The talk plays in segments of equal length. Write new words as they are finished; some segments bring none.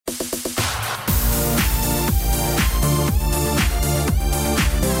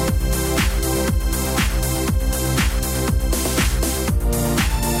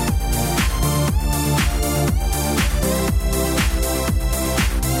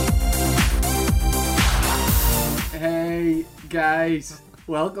Guys,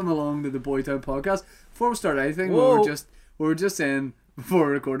 welcome along to the Boytown podcast. Before we start anything, we were just saying before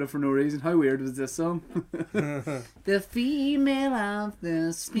we recorded for no reason, how weird was this song? The female of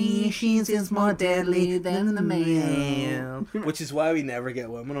the species is more deadly than the male. Which is why we never get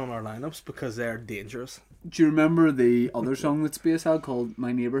women on our lineups, because they're dangerous. Do you remember the other song that Space had called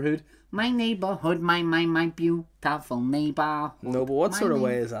My Neighborhood? My neighborhood, my beautiful neighborhood. No, but what sort of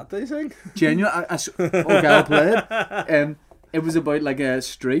way is that they sing? Genuine. Okay, I'll play it. It was about like a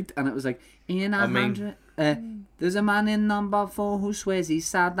street, and it was like there's a man in number 4 who swears he's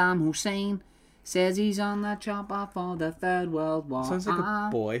Saddam Hussein. Says he's on the chopper for the Third World War. Sounds like a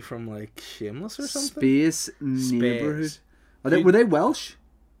boy from like Shameless or something. Space Neighborhood. Were they Welsh?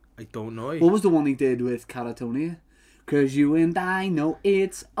 I don't know. What was the one he did with Catatonia? Cause you and I know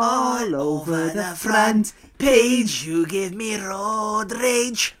it's all over the front page. You give me road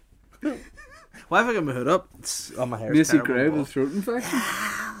rage. Why have I got my hood up? It's on my hair. Missy Gray with throat infection.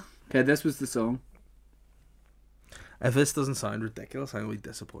 Okay, this was the song. If this doesn't sound ridiculous, I'm really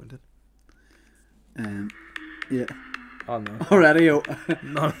disappointed. Yeah. Oh no. Already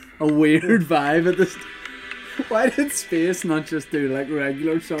no. a weird vibe at this. Why did Space not just do like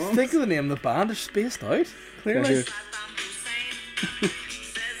regular songs? Think of the name of the band. They're spaced out. Clearly. Yeah,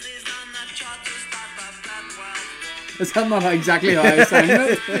 is that not exactly how I sang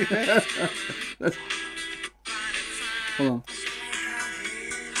it? Hold on.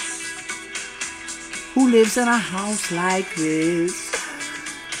 Who lives in a house like this?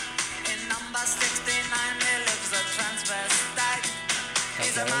 In number 69 there lives a transvestite.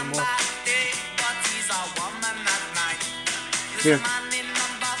 He's a man by day, but he's a woman at night. There's a man in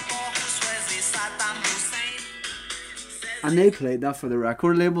number 4 who swears he's Saddam Hussein. And they played that for the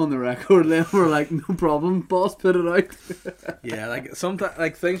record label, and the record label were like, no problem, boss, put it out. Yeah, like sometimes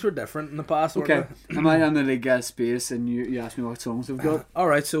like things were different in the past. Okay, am I on the like Space, and you asked me what songs we've got? All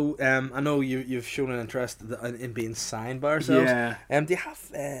right, so I know you've shown an interest in being signed by ourselves. Yeah. Do you have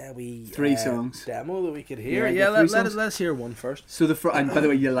 3 songs demo that we could hear? Yeah, Let's hear one first. So and by the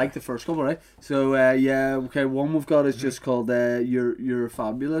way, you like the first couple, right? So one we've got is just called "You're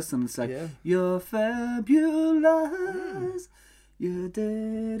Fabulous," and it's like "You're fabulous." You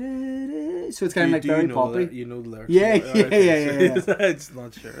did it. So it's kind of like very poppy. You know the lyrics. Yeah. It's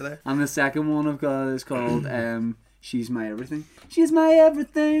not sure there. And the second one I've got is called "She's My Everything." She's my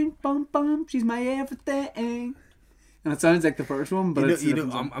everything, bum bum. She's my everything. And it sounds like the first one, but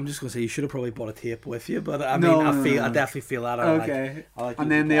I'm just gonna say you should have probably bought a tape with you, but I definitely feel that. Okay. I like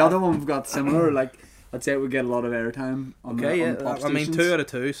and then the other one we've got similar, like I'd say it would get a lot of airtime. On the pop stations. 2 out of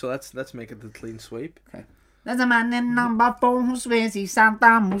 2, so let's make it the clean sweep. Okay. There's a man in number 4 who swears he's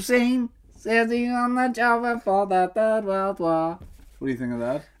Saddam Hussein. Says he's on the job for the Third World War. What do you think of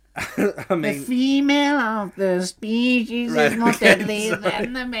that? The female of the species is more deadly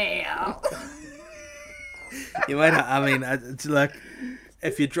than the male. You might it's like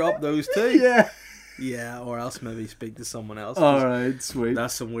if you drop those 2. Yeah, or else maybe speak to someone else. Alright, sweet.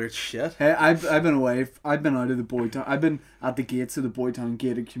 That's some weird shit. Hey, I've been away. I've been out of the Boytown. I've been at the gates of the Boytown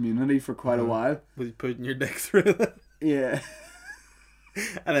gated community for quite a while. Was you putting your dick through it? Yeah.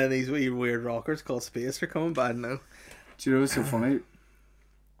 And then these weird rockers called Space are coming by now. Do you know what's so funny?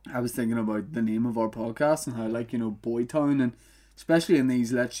 I was thinking about the name of our podcast and how, like, Boytown, and especially in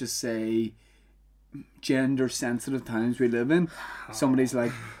these, let's just say, gender sensitive times we live in, somebody's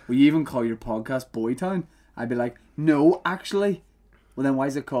like, will you even call your podcast Boytown? I'd be like, no, actually. Well, then why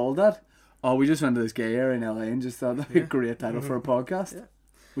is it called that? Oh, we just went to this gay area in LA and just thought that'd be a great title for a podcast.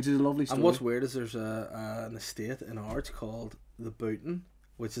 Which is a lovely story. And what's weird is there's an estate in Ards called the Boughton,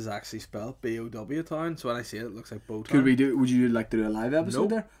 which is actually spelled B-O-W town, so when I see it, it looks like Bowtown. Would you like to do a live episode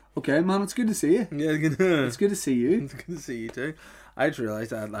there? Okay, man, it's good to see you. Yeah, it's good to see you. It's good to see you too. I just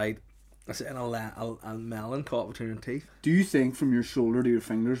realised that I was in a melon caught between your teeth. Do you think from your shoulder to your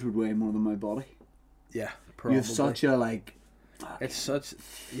fingers would weigh more than my body? Yeah, probably. You have such a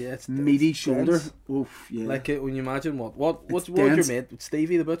it's meaty shoulder. Oof, yeah. Like when you imagine what's your mate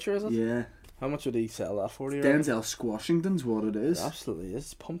Stevie the Butcher, is it? Yeah. How much would he sell that for? Denzel Squashington's what it is. It absolutely is.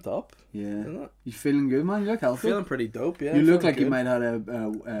 It's pumped up. Yeah. Isn't it? You feeling good, man? You look healthy. Feeling pretty dope. Yeah. You look like you might have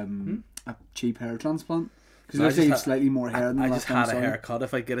had a cheap hair transplant. Because it looks like you have slightly more hair than the last time. I just had a haircut.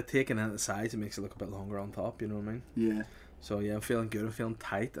 If I get it taken at the sides, it makes it look a bit longer on top. You know what I mean? Yeah. So yeah, I'm feeling good. I'm feeling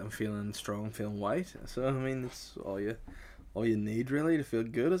tight. I'm feeling strong. I'm feeling white. So I mean, it's all you need really to feel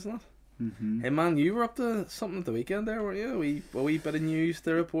good, isn't it? Hey man, you were up to something at the weekend there, weren't you? A wee bit of news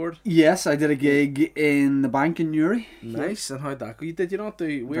to report. Yes, I did a gig in the bank in Newry. Nice. And how'd that go? Did you not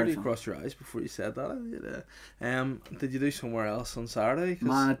do weirdly fun. crossed your eyes before you said that? Did you do somewhere else on Saturday? 'Cause-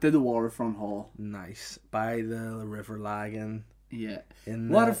 Man, I did the Waterfront Hall. nice. By the River Lagan. Yeah. In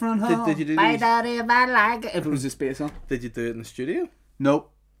Waterfront Hall. Did you do By these- the River Lagan. If it was a space on. Did you do it in the studio?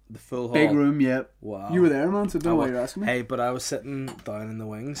 Nope. The full hall. Big room, yeah. Wow. You were there, man, so don't know why you're asking me. Hey, but I was sitting down in the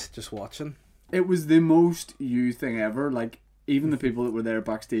wings just watching. It was the most you thing ever. Like, even the people that were there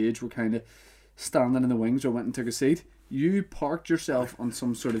backstage were kind of standing in the wings or went and took a seat. You parked yourself on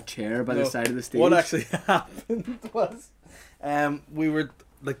some sort of chair by the side of the stage. What actually happened was, we were,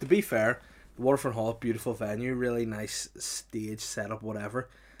 like, to be fair, the Waterfront Hall, beautiful venue, really nice stage setup, whatever.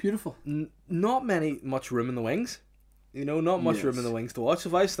 Beautiful. Not much room in the wings. You know, not much room in Yes. the wings to watch.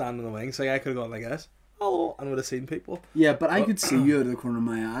 If I was standing in the wings, like, I could have gone like this, hello, and would have seen people. Yeah, but I could see you out of the corner of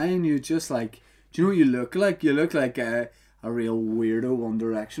my eye, and you just like, do you know what you look like? You look like a real weirdo One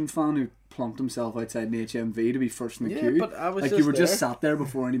Direction fan who plumped himself outside an HMV to be first in the queue. But I was like just you were there. just sat there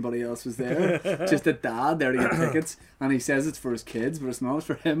before anybody else was there. Just a dad there to get tickets, and he says it's for his kids, but it's not. It's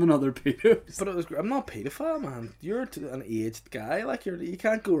for him and other pedos. But it was. I'm not a paedophile, man. You're an aged guy. Like you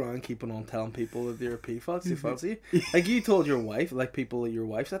can't go around keeping on telling people that you're a paedophile. They fancy you. Like you told your wife, like people your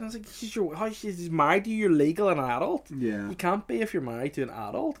wife said. And I was like, she's married to you. You're legal and an adult. Yeah. You can't be if you're married to an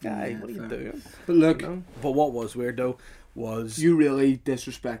adult guy. Yeah, what are you fair. doing? But look, You know? But what was weird though was you really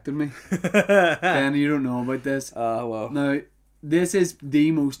disrespected me. Ben, you don't know about this. well. Now, this is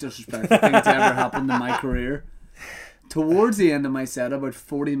the most disrespectful thing that's ever happened in my career. Towards the end of my set, about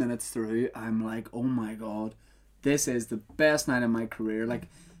 40 minutes through, I'm like, oh my god, this is the best night of my career. Like,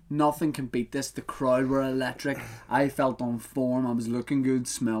 nothing can beat this. The crowd were electric. I felt on form. I was looking good,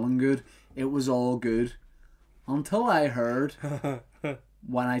 smelling good. It was all good. Until I heard,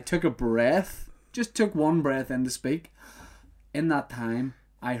 when I took a breath, just took one breath in to speak, in that time,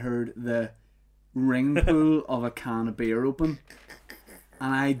 I heard the ring pull of a can of beer open,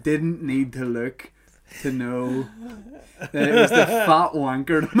 and I didn't need to look to know that it was the fat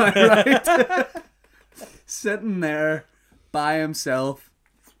wanker to my right, sitting there by himself,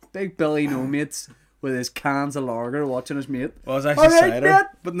 big Billy No Mates, with his cans of lager, watching his mate. Well, it was actually Alright, cider. mate.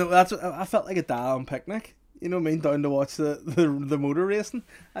 But no, that's what, I felt like a dad on picnic. You know what I mean? Down to watch the motor racing.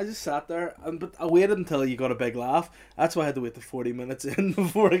 I just sat there, but I waited until you got a big laugh. That's why I had to wait the 40 minutes in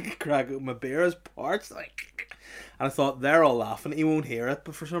before I could crack open my beer. I was parched, like, and I thought they're all laughing. He won't hear it,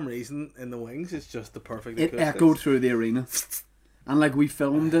 but for some reason in the wings, it's just the perfect. It acoustics. echoed through the arena, and like we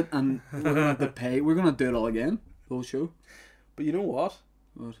filmed it, and we're gonna have to pay. We're gonna do it all again, the whole show. But you know what?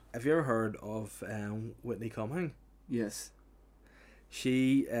 What? Have you ever heard of Whitney Cumming? Yes.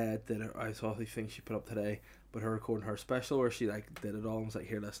 She did her. I saw the thing she put up today, but her recording her special where she like did it all and was like,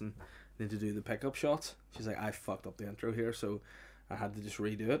 "Here, listen, I need to do the pickup shots." She's like, "I fucked up the intro here, so I had to just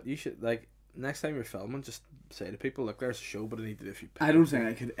redo it." You should like next time you're filming, just say to people, "Look, there's a show, but I need to do a few." I don't think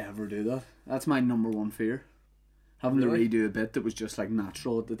I could ever do that. That's my number one fear. Having Really? to redo a bit that was just like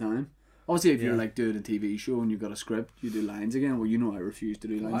natural at the time. Obviously, if you're Yeah. like doing a TV show and you've got a script, you do lines again. Well, you know I refuse to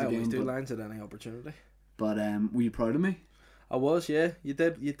do lines I again. always do but, lines at any opportunity. But were you proud of me? I was, yeah. You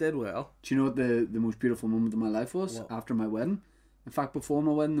did well. Do you know what the most beautiful moment of my life was? What? After my wedding. In fact, before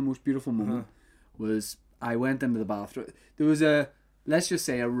my wedding, the most beautiful moment was I went into the bathroom. There was a, let's just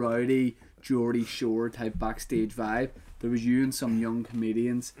say, a rowdy Geordie Shore type backstage vibe. There was you and some young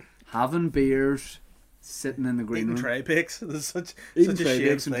comedians having beers, sitting in the green Eating room. tray bakes. There's such Eating a tray shame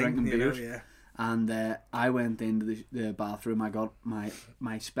bakes and thing, drinking you know, beers. yeah. And I went into the bathroom. I got my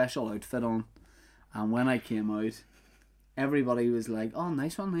special outfit on, and when I came out, everybody was like, "Oh,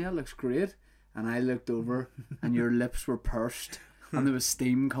 nice one, yeah, looks great." And I looked over, and your lips were pursed, and there was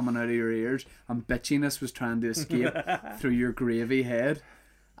steam coming out of your ears, and bitchiness was trying to escape through your gravy head.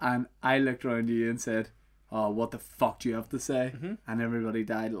 And I looked around you and said, "Oh, what the fuck do you have to say?" And everybody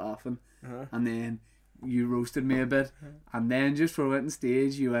died laughing. And then you roasted me a bit, and then just for went on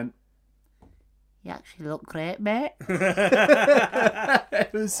stage, you went, "You actually look great, mate."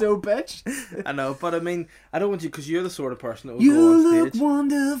 It was so bitch. I know, but I mean, I don't want you, because you're the sort of person that will You go on look stage.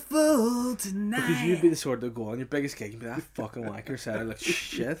 wonderful tonight. Because you'd be the sort that go on your biggest gig and be that fucking wanker said I look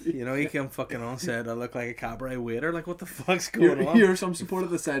shit. You know, you come fucking on said I look like a cabaret waiter. Like, what the fuck's going on? You're some support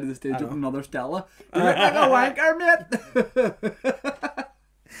at the side of the stage I with know. another Stella. You look like a wanker, mate.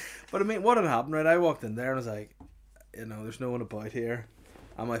 But I mean, what had happened, right? I walked in there and was like, you know, there's no one about here.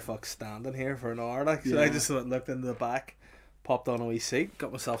 Am I fuck standing here for an hour? Like, so I Yeah. just looked into the back, popped on a wee seat,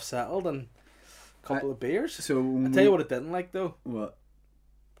 got myself settled, and a couple of beers. So I tell you what I didn't like though, What?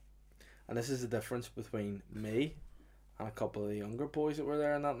 and this is the difference between me and a couple of the younger boys that were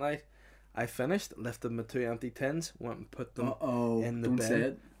there on that night. I finished, lifted my 2 empty tins, went and put them in the don't bin. say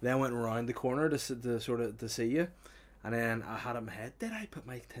it. Then went around the corner to see you, and then I had in my head, did I put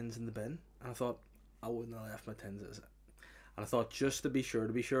my tins in the bin? And I thought I wouldn't have left my tins as it. And I thought, just to be sure, I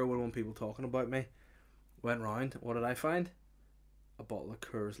wouldn't want people talking about me. Went round. What did I find? A bottle of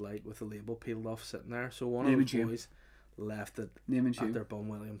Coors Light with the label peeled off sitting there. So one of the boys left it at their bum.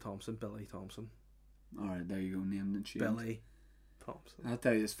 William Thompson, Billy Thompson. Alright, there you go, named and shamed. Billy Thompson. I'll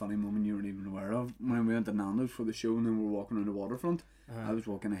tell you this funny moment you weren't even aware of. When we went to Nando's for the show and then we were walking on the waterfront, I was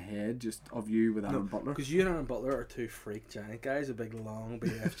walking ahead just of you with Aaron Butler. Because you and Aaron Butler are two freak giant guys, a big long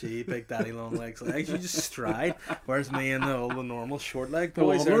BFG, big daddy long legs. You just stride. Whereas me and all the normal short leg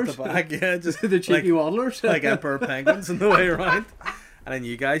boys are at the back. Yeah, just the cheeky waddlers. Like Emperor Penguins in the way around. And then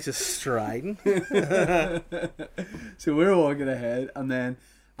you guys just striding. So we were walking ahead, and then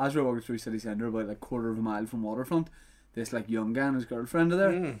as we were walking through city centre, about like 1/4 of a mile from waterfront, this like young guy and his girlfriend are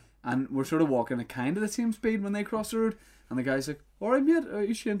there, and we're sort of walking at kind of the same speed when they cross the road, and the guy's like, "Alright mate, are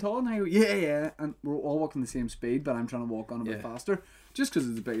you Shane Todd?" And I go, yeah, and we're all walking the same speed, but I'm trying to walk on a bit faster, just because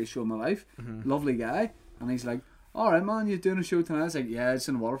it's the biggest show of my life. Lovely guy, and he's like, "Alright man, you doing a show tonight?" I was like, "Yeah, it's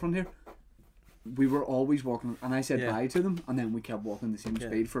in the waterfront here." We were always walking, and I said bye to them, and then we kept walking the same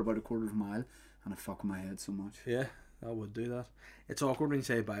speed for about 1/4 of a mile, and it fucked my head so much. Yeah, I would do that. It's awkward when you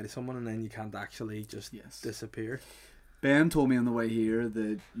say bye to someone and then you can't actually just disappear. Ben told me on the way here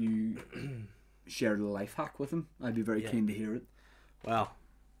that you shared a life hack with him. I'd be very keen to hear it. Well,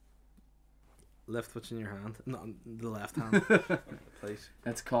 lift what's in your hand, not the left hand, please.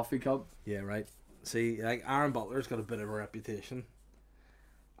 That's a coffee cup. Yeah, right. See, like Aaron Butler's got a bit of a reputation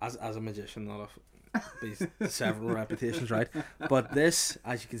as a magician, not several reputations, right? But this,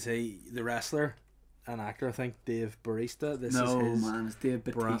 as you can see, the wrestler and actor, I think Dave Bautista. This is his. No man, it's Dave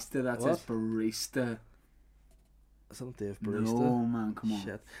Bautista. That's his barista. Is that Dave Bautista? No man, come on.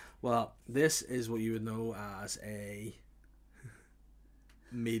 Shit. Well, this is what you would know as a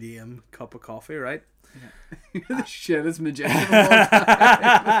medium cup of coffee, right? You're the shittest magician of all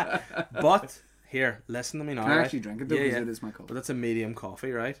time. But here, listen to me now. Can I actually drink it though? Because it is my cup. But that's a medium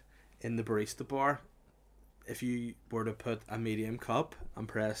coffee, right? In the barista bar, if you were to put a medium cup and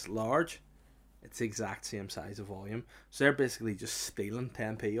press large, it's the exact same size of volume. So they're basically just stealing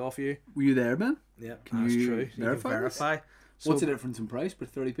 10p off you. Were you there, Ben? Yeah, Can that's you true. verify You can verify. So what's the difference in price for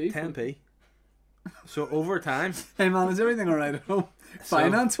 30p? 10p. So over time. Hey man, is everything alright at home?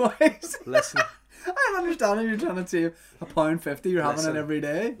 Finance wise? Listen. I understand if you're trying to save £1.50, you're having it every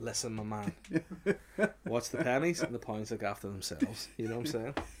day. Listen, my man. Watch the pennies and the pounds look after themselves. You know what I'm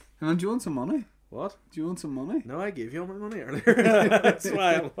saying? Hey man, do you want some money? What? Do you want some money? No, I gave you all my money earlier. That's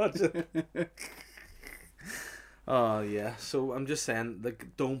why I'm watching. Oh yeah. So I'm just saying,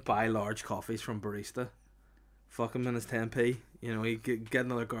 like, don't buy large coffees from barista. Fuck him in his 10p. You know, you get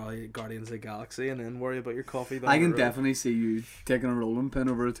another Guardians of the Galaxy and then worry about your coffee. I can definitely see you taking a rolling pin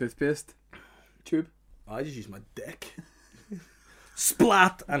over a toothpaste tube. I just use my dick.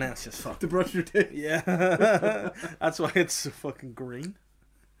 Splat! And then it's just fucked. To brush your teeth. Yeah. That's why it's so fucking green.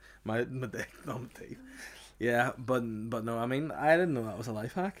 My dick, not my teeth. Yeah, but no, I mean, I didn't know that was a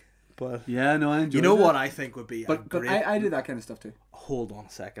life hack. But yeah, no, I enjoy it. You know what I think would be But I do that kind of stuff too. Hold on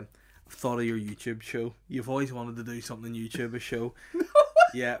a second. I've thought of your YouTube show. You've always wanted to do something YouTube, a show.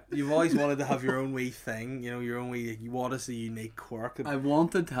 Yeah, you've always wanted to have your own wee thing, you know, your own wee. What is the unique quirk? I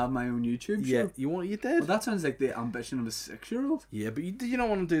wanted to have my own YouTube show. Yeah, you did. Well, that sounds like the ambition of a 6-year-old. Yeah, but you don't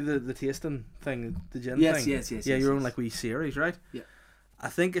want to do the tasting thing, the gin thing. Yes. Yeah, your own like wee series, right? Yeah. I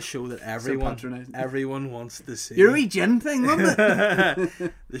think a show that everyone wants to see. Your wee gin thing, wasn't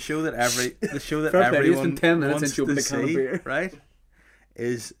it? the show that everyone 10 minutes wants and to a can of see, beer. right?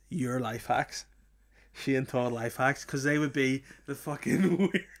 Is your life hacks. Shane Todd life hacks, because they would be the fucking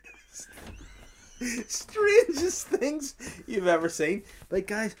weirdest, strangest things you've ever seen. Like,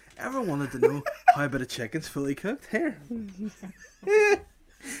 guys, ever wanted to know how a bit of chicken's fully cooked? Here.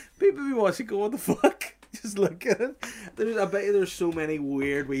 People be watching go, what the fuck? Just look at it. I bet you there's so many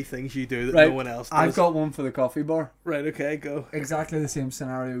weird wee things you do that no one else does. I've got one for the coffee bar. Right, okay, go. Exactly the same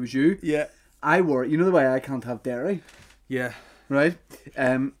scenario as you. Yeah. I worry, you know the way I can't have dairy? Yeah. Right?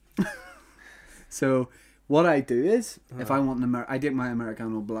 So what I do is, if I want I take my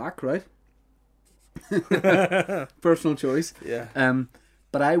Americano black, right? Personal choice. Yeah.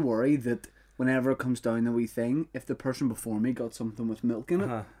 But I worry that whenever it comes down the wee thing, if the person before me got something with milk in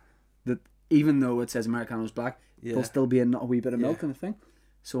it, that even though it says Americano's black, there'll still be a wee bit of milk in the thing.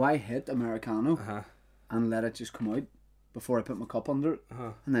 So I hit Americano and let it just come out before I put my cup under it,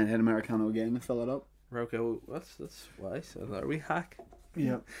 and then hit Americano again to fill it up. Okay, well, that's wise. Another wee hack.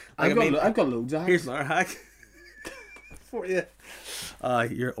 Yeah. Like, I've got loads of hacks. Here's another hack. for you.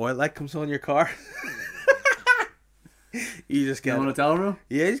 Your oil light comes on your car. You just You get want to tell her?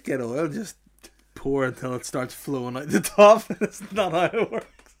 yeah, you just get oil, just pour until it starts flowing out the top. That's not how it works.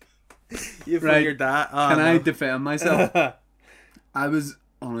 You fill Right. your dad. Can I defend myself? I was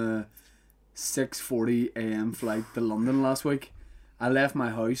on a 6:40 a.m. flight to London last week. I left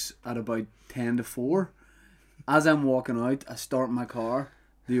my house at about 10 to 4. As I'm walking out, I start my car.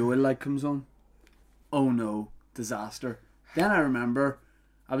 The oil light comes on. Oh no, disaster. Then I remember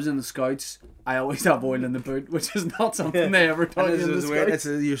I was in the Scouts. I always have oil in the boot, which is not something they ever taught you in the Scouts.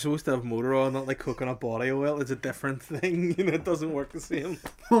 You're supposed to have motor oil, not like coconut body oil. It's a different thing. You know, it doesn't work the same.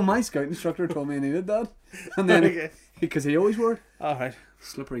 Well, my Scout instructor told me I needed that. And then, Okay. because he always wore it. Alright.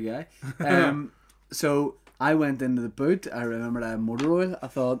 Slippery guy. So I went into the boot. I remembered I had motor oil. I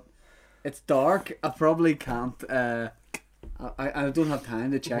thought, it's dark. I probably can't. I don't have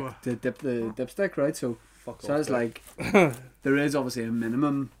time to check to dip the dipstick, right? So I was like, there is obviously a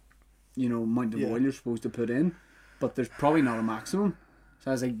minimum, amount of oil you're supposed to put in, but there's probably not a maximum. So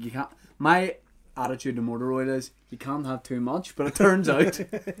I was like, you can't. My attitude to motor oil is you can't have too much, but it turns out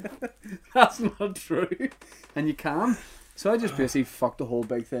that's not true, and you can. So I just basically fucked the whole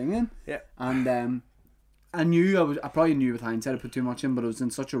big thing in. Yeah. And I probably knew with hindsight I put too much in, but I was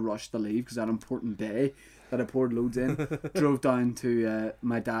in such a rush to leave because I had an important day that I poured loads in. Drove down to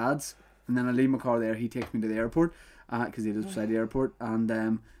my dad's, and then I leave my car there. He takes me to the airport because he lives beside the airport,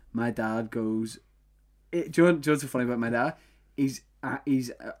 and my dad goes. Do you know what's so funny about my dad? He's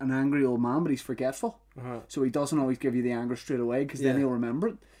an angry old man, but he's forgetful. So he doesn't always give you the anger straight away because then he'll remember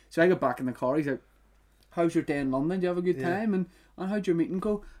it. So I get back in the car. He's like, "How's your day in London? Do you have a good time? And how'd your meeting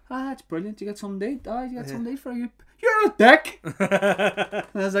go? It's brilliant. You get some date? You get some date for you. You're a dick." And I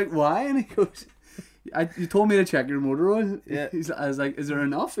was like, "Why?" And he goes, "You told me to check your motor oil." Yeah. I was like, "Is there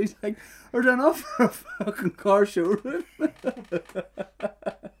enough?" He's like, "Is there enough for a fucking car showroom?"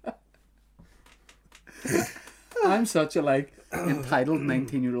 I'm such a entitled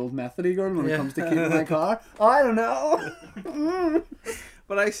 19-year-old methody girl when it comes to keeping my car. I don't know.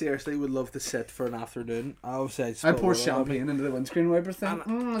 But I seriously would love to sit for an afternoon. I pour champagne into the windscreen wiper thing.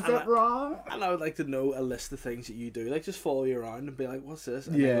 Is that wrong? And I would like to know a list of things that you do. Like, just follow you around and be like, "What's this?"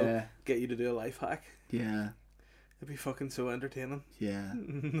 And then go get you to do a life hack. Yeah. It'd be fucking so entertaining. Yeah.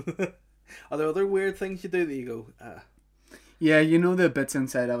 Are there other weird things you do that you go, Yeah, you know the bits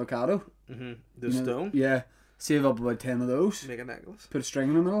inside avocado? the stone? Yeah. Save up about 10 of those. Make a necklace. Put a string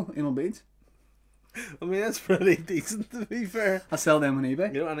in the middle, anal beads. I mean, that's pretty decent, to be fair. I sell them on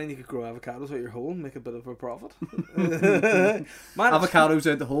eBay. You know, and then you could grow avocados out your hole and make a bit of a profit. Man, Avocados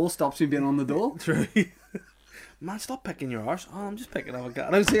out the hole stops you being on the dole. True. Man, stop picking your arse. Oh, I'm just picking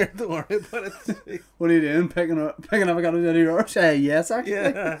avocados here. Don't worry about it. What are you doing? Picking avocados out of your arse? Yes, actually.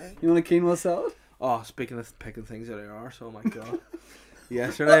 Yeah. You want a quinoa salad? Oh, speaking of picking things out of your arse, oh my god.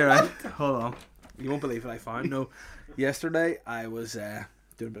 Yesterday, right? Hold on. You won't believe what I found. No, yesterday I was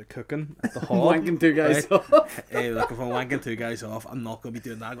doing a bit of cooking at the hall. Wanking two guys right? off. Hey, look, if I'm wanking two guys off, I'm not going to be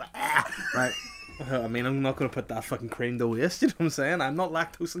doing that. Right. I mean, I'm not going to put that fucking cream to waste, you know what I'm saying? I'm not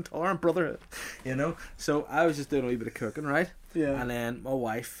lactose intolerant, brother. You know? So I was just doing a wee bit of cooking, right? Yeah. And then my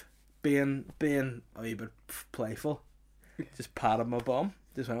wife, being a wee bit playful, just patted my bum.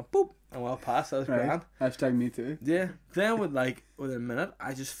 Just went, boop, and well past. That was grand. Hashtag me too. Yeah. Then within a minute,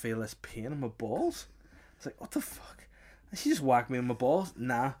 I just feel this pain in my balls. It's like, what the fuck? And she just whacked me in my balls.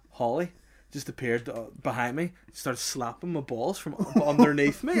 Nah, Holly just appeared behind me, started slapping my balls from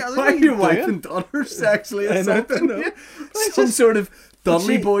underneath me. I was like, Why what are your you wife doing? and daughter sexually I know, assaulting I know. you? Some sort of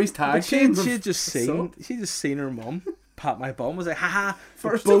Dudley Boys tag team. She had just assault? seen her mum pat my bum. Was like, haha,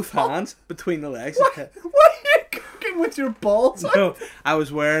 First both of all- hands between the legs. Why are you cooking with your balls? No, I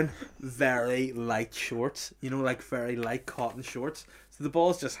was wearing very light shorts, you know, like very light cotton shorts. So the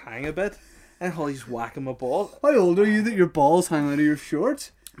balls just hang a bit, and Holly's whacking my ball. How old are you that your balls hang out of your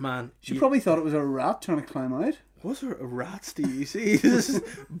shorts? Man, She probably thought it was a rat trying to climb out. was there rats? Do you see? Just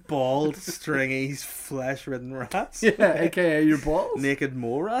bald, stringy, flesh-ridden rats. Yeah, aka your balls. Naked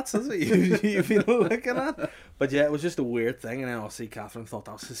mole rats, is it? You've been looking at. But yeah, it was just a weird thing, and then obviously Catherine thought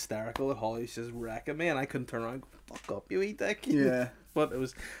that was hysterical that Holly's just wrecking me, and I couldn't turn around and go, fuck up, you wee dick. Yeah. But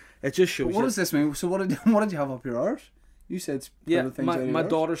it just shows But what you. does this mean? So what did you have up your arse? You said Yeah, things out of your my arse.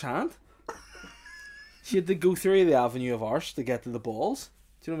 daughter's hand. She had to go through the avenue of arse to get to the balls.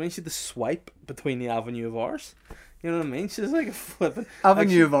 Do you know what I mean? She had to swipe between the avenue of arse. You know what I mean? She's like a flipping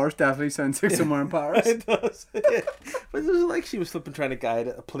Avenue of Arse definitely sounds like somewhere in Paris. It does. Yeah. But it was like she was flipping trying to guide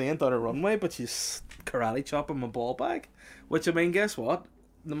a plane down a runway, but she's karate chopping my ball bag. Which, I mean, guess what?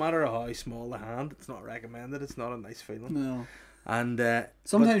 No matter how small the hand, it's not recommended. It's not a nice feeling. No. And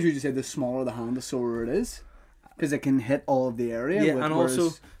Sometimes you just say the smaller the hand, the sorer it is. because it can hit all of the area. Yeah, and also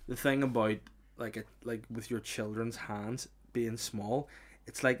the thing about like with your children's hands being small,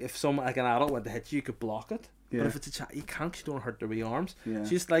 it's like if someone like an adult went to hit you, you could block it. Yeah. But if it's a child, you can't. 'Cause you don't want to hurt their wee arms. Yeah.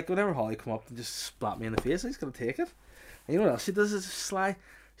 She's like, whenever Holly come up and just splat me in the face, I'm just gonna take it. And you know what else she does is sly.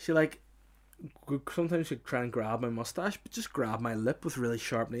 She like sometimes she'd try and grab my mustache, but just grab my lip with really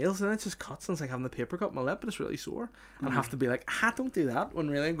sharp nails, and it just cuts. And it's like having the paper cut my lip, but it's really sore. And I have to be like, don't do that. When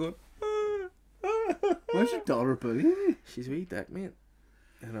really I'm going. Why's your daughter bullying you? She's a wee dick, mate.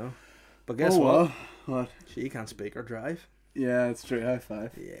 You know. But guess Well. What? She can't speak or drive. Yeah, it's true. High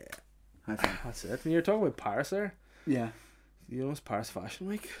five. Yeah. High five. That's it. And you're talking about Paris there. Yeah. You know it's Paris Fashion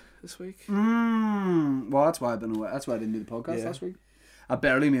Week this week. Well, that's why I've been away. That's why I didn't do the podcast last week. I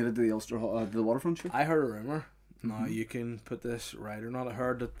barely made it to the Ulster, the waterfront show. I heard a rumor. Now you can put this right or not. I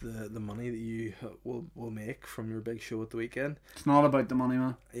heard that the money that you will make from your big show at the weekend. It's not about the money,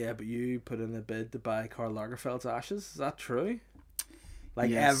 man. Yeah, but you put in a bid to buy Karl Lagerfeld's ashes. Is that true? Like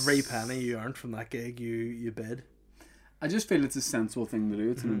Yes. every penny you earned from that gig, you bid. I just feel it's a sensible thing to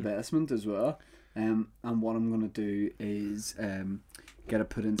do. It's an investment as well. And what I'm gonna do is get it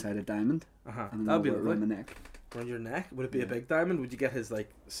put inside a diamond. And That'd be wear it around lovely. my neck. Around your neck? Would it be a big diamond? Would you get his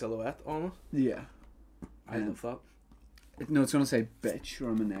like silhouette on it? Yeah. I love that. No, it's gonna say bitch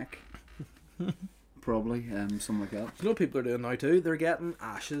around my neck. Probably, something like that. You know what people are doing now too? They're getting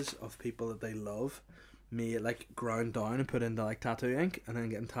ashes of people that they love, made like ground down and put into like tattoo ink, and then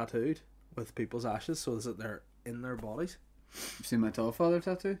getting tattooed with people's ashes so that they're in their bodies. You seen my tall father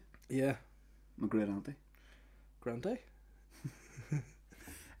tattoo? Yeah. My great auntie. Grande?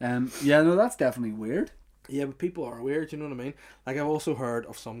 Yeah, no, that's definitely weird. Yeah, but people are weird, you know what I mean? Like I've also heard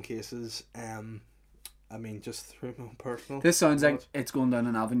of some cases, I mean just through my own personal This sounds like knowledge. it's going down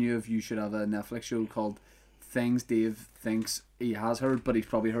an avenue of you should have a Netflix show called Things Dave Thinks He Has Heard, but he's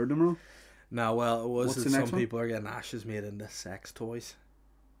probably heard them wrong. No, well, it was What's that the next some one? people are getting ashes made into sex toys.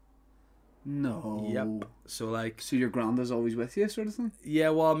 No. Yep. So like, So your granddad's always with you, sort of thing? yeah,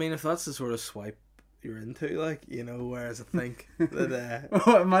 well, I mean, if that's the sort of swipe you're into, like, you know, whereas I think that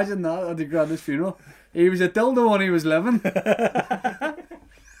Oh, imagine that at your granddad's funeral. He was a dildo when he was living.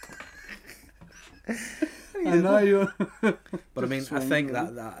 And now you... but I mean, I swing think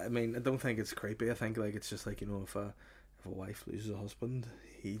around. that I mean, I don't think it's creepy. I think like it's just like, you know, if a wife loses a husband,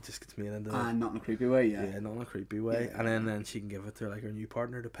 he just gets made into not in a creepy way, yeah. yeah, not in a creepy way, Yeah. and then she can give it to like her new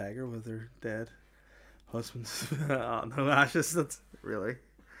partner to peg her with her dead husband's oh, no ashes. That's really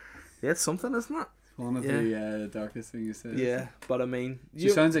it's something, isn't it? One of Yeah. the darkest things you said. Yeah, but I mean, She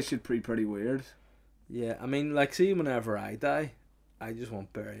sounds like she'd pretty weird. yeah, I mean, like, see, whenever I die, I just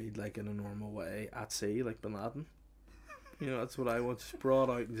want buried like in a normal way at sea, like Bin Laden. You know, that's what I want, just brought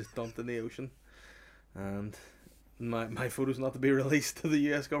out and just dumped in the ocean. And my photos not to be released to the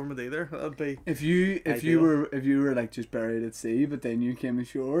US government either. That'd be If you Ideal. were like just buried at sea, but then you came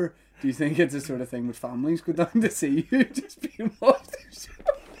ashore, do you think it's the sort of thing with families go down to see you just being washed ashore?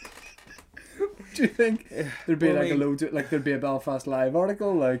 Do you think there'd be Well, I like mean- a load of, like there'd be a Belfast Live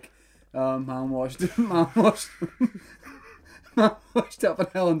article like man washed man washed up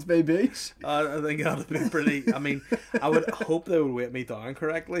at Helen's Bay Beach? I think that'd be pretty. I mean, I would hope they would weight me down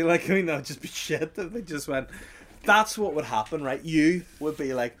correctly. Like, I mean, that'd just be shit if they just went. That's what would happen, right? You would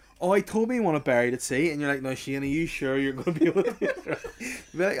be like, "Oh, he told me you want to buried at sea," and you're like, "No, Shane, are you sure you're going to be able to do it?" Right?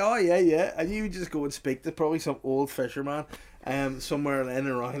 You'd be like, "Oh yeah, yeah," and you would just go and speak to probably some old fisherman, somewhere in and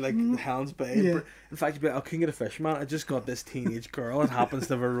around like Helen's Bay. Yeah. In fact, you'd be like, "I couldn't get a fisherman. I just got this teenage girl that happens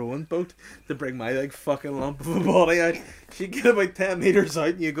to have a rowing boat to bring my like fucking lump of a body out. She'd get about 10 meters out,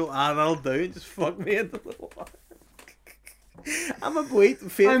 and you go, that'll do. And just fuck me into the water." I'm a wait.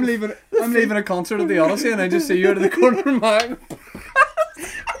 I'm leaving a concert at the Odyssey and I just see you out of the corner of my eye.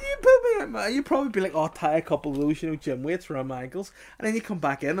 You put me out, man. You'd probably be like, tie a couple of those, you know, gym weights around my ankles, and then you come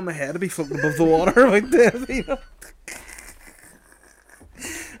back in, and my head would be floating above the water like this, you know.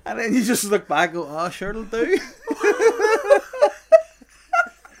 And then you just look back, and go, sure it'll do.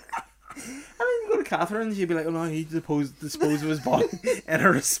 And then you go to Catherine's, you'd be like, no, he dispose of his body in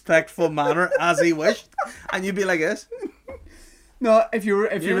a respectful manner as he wished, and you'd be like this. No, if you were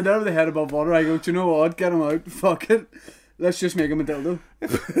there with the head above water, I go, do you know what? Get him out. Fuck it. Let's just make him a dildo.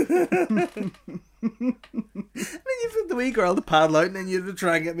 And then you put the wee girl to paddle out, and then you'd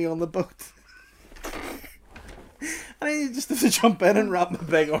try and get me on the boat. And then you just have to jump in and wrap my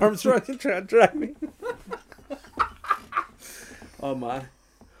big arms around you and try and drag me. Oh man.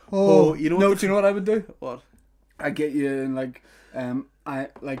 Oh, you know what No, the- do you know what I would do? What? I get you in like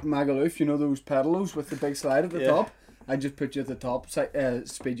Magaluf, you know those pedalos with the big slide at the Yeah. top? I just put you at the top,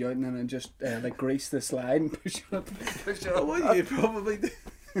 speed you out, and then I just like grease the slide and push you up. What would you probably do?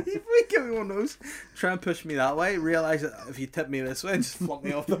 You might give me one of those. Try and push me that way. Realise that if you tip me this way, just flop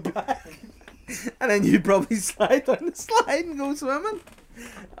me off the back. And then you probably slide down the slide and go swimming.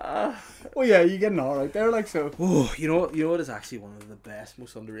 Well, yeah, you're getting all right there, like so. Oh, you know what is actually one of the best,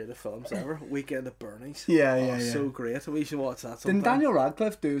 most underrated films ever? Weekend at Bernie's. Yeah. So great. We should watch that sometime. Didn't Daniel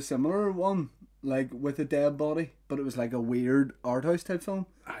Radcliffe do a similar one, like with a dead body, but it was like a weird art house type film?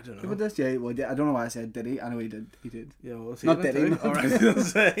 I don't With know. this, yeah. Well, I don't know why I said did he. I know he did. He did. Yeah, well, Not did he? Not All right, I'll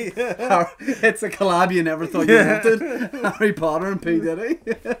say. It's a collab you never thought you wanted. Harry Potter and P. Diddy.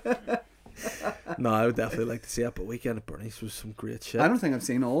 No, I would definitely like to see it, but Weekend at Bernie's was some great shit. I don't think I've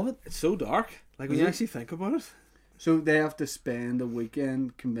seen all of it. It's so dark. Like when Is you it? actually think about it. So they have to spend a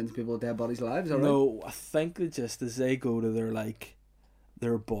weekend convincing people that dead bodies alive. Is that right? No, I think the gist is they go to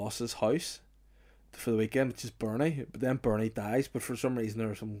their boss's house for the weekend, which is Bernie. But then Bernie dies, but for some reason there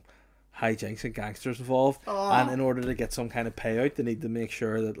are some hijinks and gangsters involved. Oh. And in order to get some kind of payout, they need to make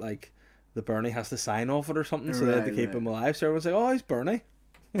sure that like the Bernie has to sign off it or something, so they have to keep him alive. So everyone's like, "Oh, he's Bernie."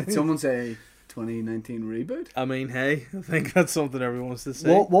 Did someone say 2019 reboot? I mean, hey, I think that's something everyone wants to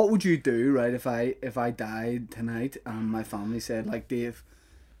say. What would you do, right, if I died tonight and my family said, like, Dave,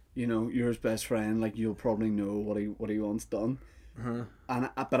 you know, you're his best friend, like, you'll probably know what he wants done. And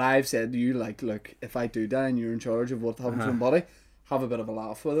but I've said to you, like, look, if I do die and you're in charge of what happens to my body, have a bit of a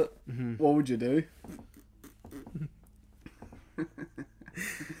laugh with it. What would you do?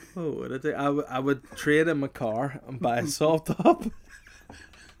 What would I do? I would trade in my car and buy a soft top.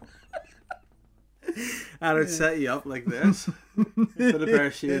 And I'd set you up like this. Put a pair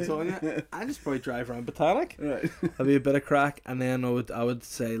of shades on you. I'd just probably drive around Botanic. Right. That'd be a bit of crack. And then I would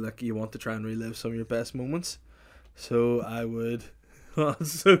say, like, you want to try and relive some of your best moments. So I would... Oh,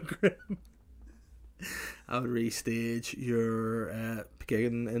 it's so grim. I would restage your gig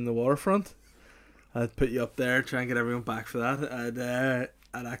in the waterfront. I'd put you up there, try and get everyone back for that.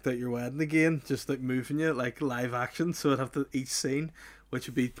 I'd act out your wedding again, just like moving you, like live action. So I'd have to each scene, which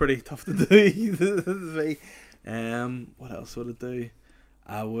would be pretty tough to do. What else would I do?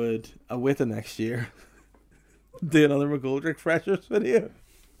 I would wait the next year, do another McGoldrick Freshers video.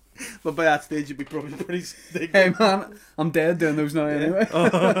 But by that stage, you'd be probably pretty sticky. Hey man, I'm dead doing those now anyway.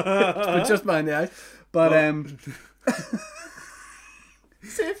 But just behind the eyes. But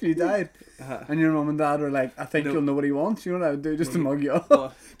say if you died and your mum and dad were like, I think you'll know what he wants, you know what I would do just to mug you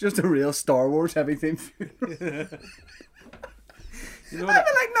up? Just a real Star Wars heavy theme. You know I'd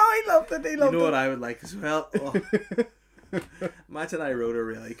be like, no, he loved it. You know what I would like as well? Oh. Imagine I wrote a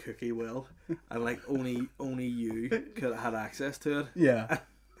really cookie will, and like only you could had access to it. Yeah.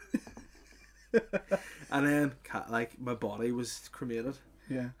 And then like my body was cremated.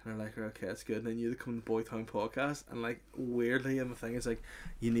 Yeah. And they're like, okay, that's good. And then you come to Boytown podcast, and like weirdly, and the thing is like,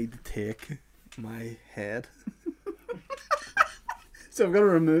 you need to take my head. So I'm gonna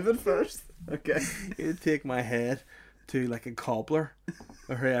remove it first. Okay. You need to take my head to like a cobbler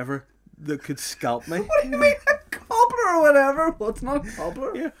or whoever that could scalp me. What do you mean, a cobbler or whatever? Well, it's not a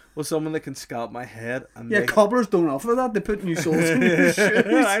cobbler. Yeah. Well, someone that can scalp my head and Yeah, cobblers don't offer that. They put new soles in your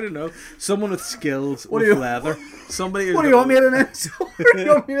shoes. I don't know. Someone with skills What with do you- leather. Somebody. Who's What do you want me to do? What do you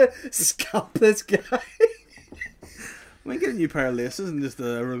want me to scalp this guy? I might get a new pair of laces and just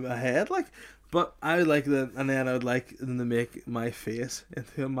a head, like. But I would like the, and then I would like them to make my face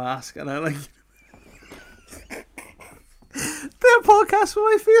into a mask, and I like do a podcast with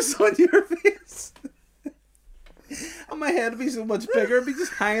my face on your face, and my head would be so much bigger, it'd be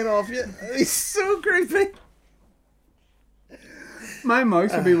just hanging off you. It'd be so creepy. My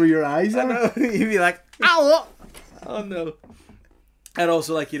mouth would be where your eyes I are. know. You'd be like, ow! Oh no. I'd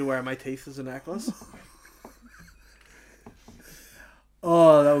also like you to wear my teeth as a necklace.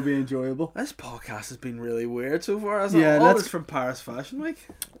 Oh, that would be enjoyable. This podcast has been really weird so far, hasn't Yeah, it? All let's- this from Paris Fashion Week.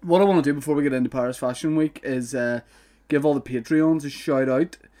 What I want to do before we get into Paris Fashion Week is give all the Patreons a shout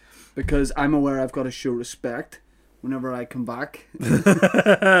out, because I'm aware I've got to show respect whenever I come back.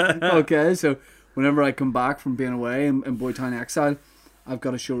 Okay, so whenever I come back from being away in Boytown Exile, I've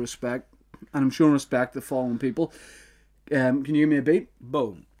got to show respect, and I'm showing respect to the following people. Can you give me a beat?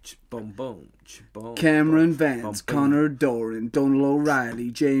 Boom, boom, boom, boom. Cameron boom, Vance, boom. Connor Doran, Donald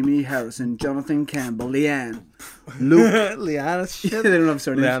O'Reilly, Jamie Harrison, Jonathan Campbell, Leanne, Luke. Leanne, shit. They don't have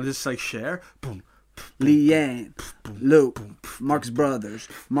surnames. Leanne just like share. Boom. Leanne, Luke, Mark's brothers,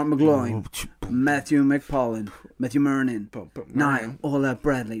 Mark McGloin, Matthew McPaulin, Matthew Mernon, Niall, Ola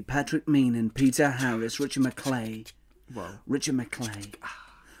Bradley, Patrick Meenan, Peter Harris, Richard McClay, Richard McClay.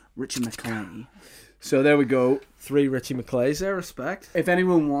 So there we go. 3 Richie McClays there, respect. If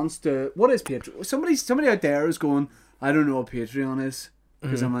anyone wants to, what is Patreon? Somebody out there is going, I don't know what Patreon is.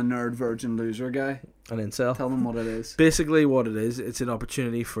 because I'm a nerd virgin loser guy. An incel. Tell them what it is. Basically, what it is, it's an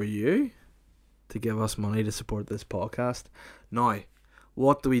opportunity for you to give us money to support this podcast. Now,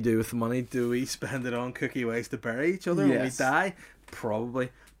 what do we do with the money? Do we spend it on cookie ways to bury each other when we Yes. die? Probably.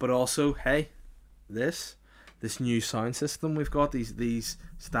 But also, hey, this new sound system we've got, these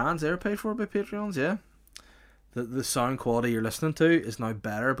stands, they're paid for by Patreons, yeah. The sound quality you're listening to is now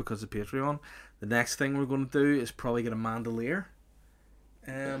better because of Patreon. The next thing we're going to do is probably get a mandolier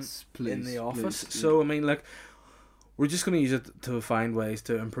Yes, in the office. please. So, I mean, like, we're just going to use it to find ways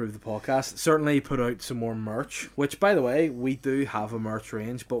to improve the podcast. Certainly put out some more merch, which, by the way, we do have a merch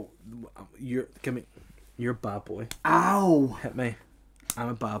range, but you're a bad boy. Ow! Hit me. I'm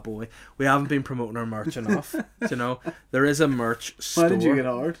a bad boy. We haven't been promoting our merch enough. You know, there is a merch store Why did you get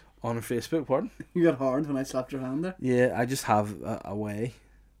hard? on Facebook. Pardon? You got hard when I slapped your hand there. Yeah, I just have a way.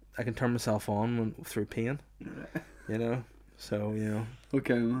 I can turn myself on through pain. You know, so you know,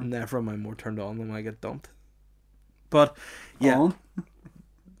 Okay, man. never am I more turned on than when I get dumped. But yeah, On.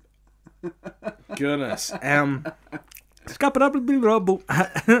 goodness.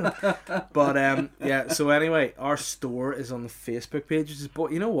 But yeah. So anyway, our store is on the Facebook page. Which is,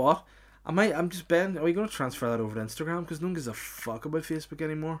 but you know what? I'm just Ben. Are we going to transfer that over to Instagram? Because no one gives a fuck about Facebook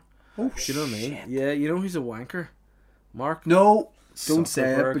anymore. Oh, Do you know what I mean? Yeah. You know who's a wanker? Mark. No, don't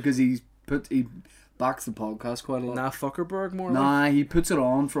say it Zuckerberg. because he backs the podcast quite a lot. Nah, Fuckerberg more. like. Nah, he puts it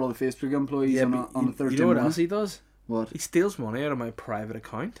on for all the Facebook employees Yeah, on but a Thursday you know what morning. else he does? What? He steals money out of my private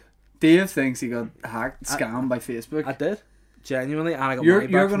account. Dave thinks he got hacked, scammed by Facebook. I did. Genuinely, and I got You're money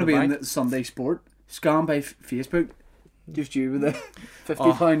back going from to the be bank. in the Sunday Sport, scammed by Facebook. Just you with a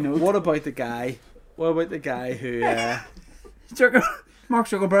 £50 note. What about the guy? What about the guy who? Mark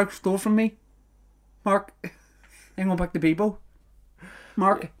Zuckerberg stole from me. Mark, I'm going back to Bebo.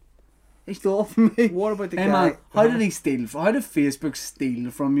 Mark, he stole from me. What about the Hey guy? man, how did he steal? How did Facebook steal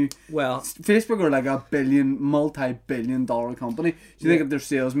from you? Well, Facebook are like a multi-billion-dollar company. Do you think at their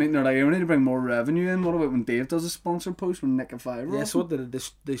sales meeting they're like, we need to bring more revenue in? What about when Dave does a sponsor post with Nick and Fiverr? yeah. So what did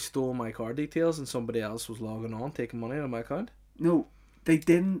they stole my card details and somebody else was logging on, taking money out of my account? No, they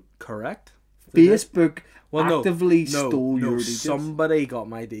didn't. Correct. Did they? Facebook actively stole your details. Somebody got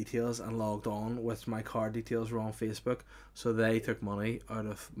my details and logged on with my card details were on Facebook, so they took money out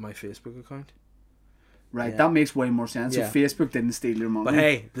of my Facebook account. Right, Yeah. that makes way more sense. Yeah. So Facebook didn't steal your money. But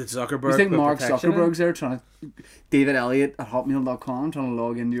hey, the Zuckerberg. you think put Mark protection in? Zuckerberg's there trying to David Elliott at hotmail.com trying to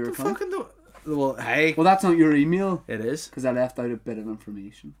log into your account? Fucking well, hey, Well, that's not your email it is. because I left out a bit of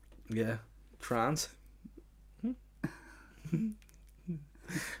information. Yeah, trans.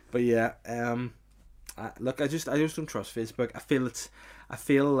 But yeah, look, I just don't trust Facebook. I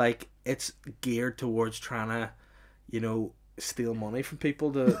feel like it's geared towards trying to, you know, steal money from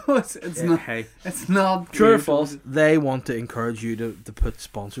people to. No, it's Yeah, not. hey, It's not. true or weird. false? They want to encourage you to put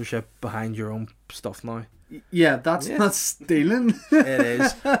sponsorship behind your own stuff now. Yeah, that's Yeah. not stealing. It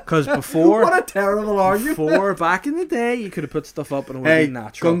is because before. What a terrible argument. Before, back in the day, you could have put stuff up and it would Hey, be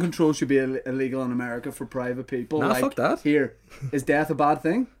natural. gun control should be illegal in America for private people. Nah, fuck that. Here, is death a bad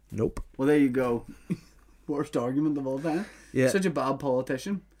thing? Nope. Well, there you go. Worst argument of all time. Yeah. Such a bad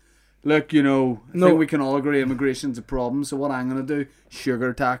politician. Look, you know, I No. think we can all agree immigration's a problem. So what I'm going to do,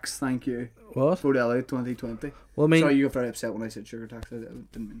 sugar tax, thank you. What? Vote Elliot 2020. Well, I mean, Sorry, you got very upset when I said sugar tax. I didn't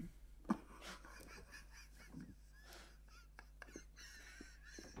mean.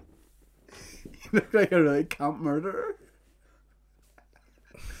 You look like a really camp murderer.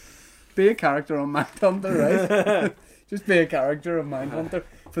 Be a character on Mindhunter, right? Just be a character on Mindhunter.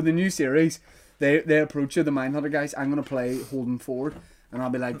 For the new series, they approach you, the Mindhunter guys. I'm going to play Holden Ford. And I'll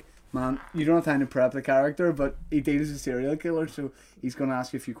be like, man, you don't have time to prep the character, but he deals with serial killer, so he's going to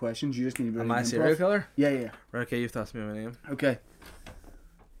ask you a few questions. You just need to be am I a serial killer? Yeah. Right, okay, you have to ask me my name. Okay.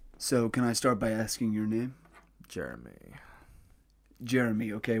 So, can I start by asking your name? Jeremy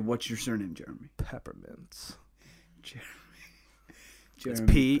Jeremy. Okay, what's your surname, Jeremy? Peppermints. Jeremy. It's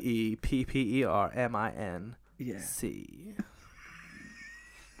Jeremy. PEPPERMINC. Yeah.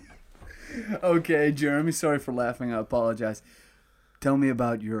 Okay, Jeremy, sorry for laughing. I apologize. Tell me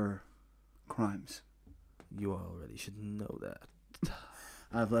about your crimes. You already should know that.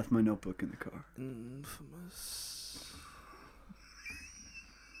 I've left my notebook in the car. Infamous.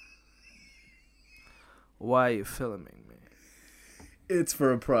 Why are you filming me? It's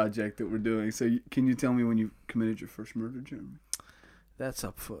for a project that we're doing. So, can you tell me when you committed your first murder, Jeremy? That's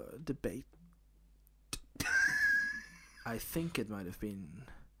up for debate. I think it might have been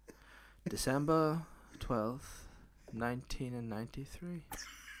December 12th, 1993.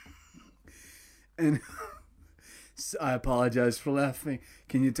 And I apologize for laughing.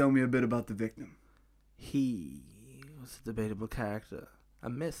 Can you tell me a bit about the victim? He was a debatable character. A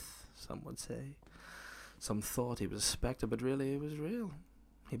myth, some would say. Some thought he was a spectre, but really he was real.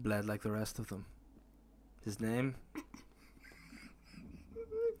 He bled like the rest of them. His name?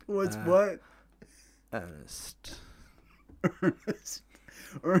 What's what? Ernest. Ernest.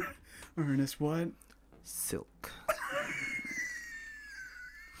 Ernest what? Silk.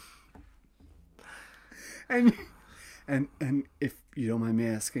 And if you don't mind me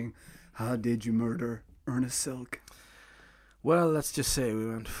asking, how did you murder Ernest Silk? Well, let's just say we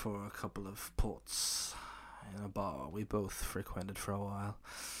went for a couple of ports in a bar we both frequented for a while.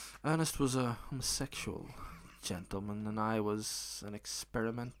 Ernest was a homosexual gentleman, and I was an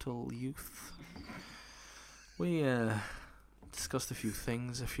experimental youth. We discussed a few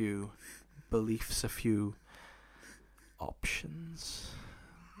things, a few beliefs, a few options.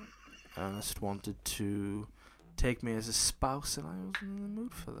 Ernest wanted to take me as a spouse, and I was in the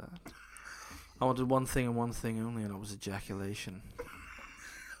mood for that. I wanted one thing and one thing only, and it was ejaculation.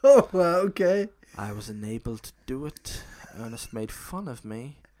 Oh, well, okay. I was enabled to do it. Ernest made fun of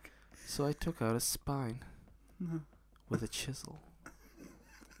me, so I took out his spine with a chisel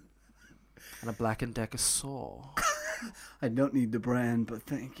and a Black & Decker saw. I don't need the brand, but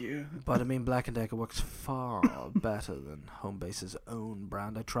thank you. But I mean, Black & Decker works far better than Homebase's own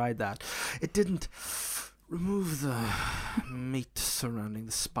brand. I tried that. It didn't remove the meat surrounding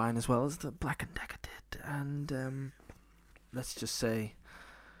the spine as well as the Black & Decker did. And let's just say,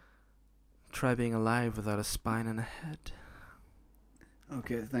 try being alive without a spine and a head.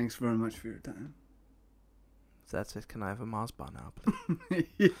 Okay, thanks very much for your time. That's it. Can I have a Mars bar now, please?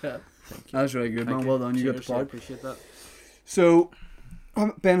 Yeah. Thank you. That's very good, Thank man. you. Well done. You got the Cheers, I plug. appreciate that. So,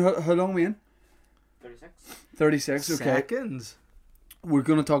 Ben, how long are we in? 36. 36, okay. Seconds. We're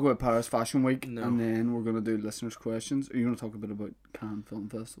going to talk about Paris Fashion Week, No. and then we're going to do listeners' questions. Are you going to talk a bit about Cannes Film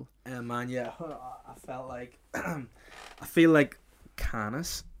Festival? Man, yeah. I felt like... I feel like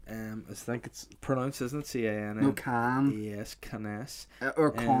Canis, I think it's pronounced, isn't it? C-A-N-N? No, Cannes. Yes, Canis.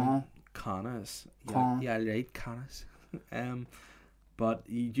 Or Cannes. Canis. Cannes. Yeah, right, Canis. But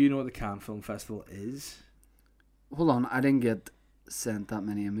do you know what the Cannes Film Festival is? Hold on, I didn't get sent that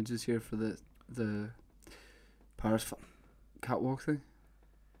many images here for the Paris catwalk thing.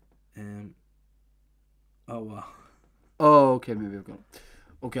 Oh, wow. Oh, okay, maybe I've got it.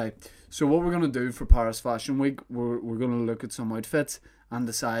 Okay, so what we're going to do for Paris Fashion Week, we're going to look at some outfits and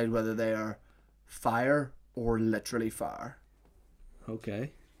decide whether they are fire or literally fire.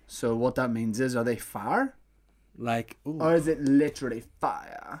 Okay. So what that means is, are they fire Like, ooh. or is it literally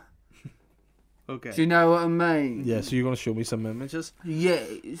fire? Okay. Do you know what I mean? Yeah, so you're going to show me some images?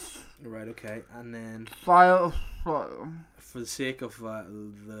 Yes. Right, okay. And then, Fire. for the sake of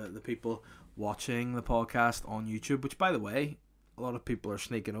the people watching the podcast on YouTube, which, by the way, a lot of people are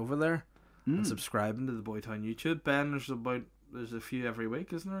sneaking over there and subscribing to the Boytown YouTube. Ben, there's a few every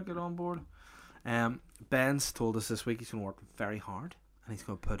week, isn't there? Get on board. Ben's told us this week he's going to work very hard, and he's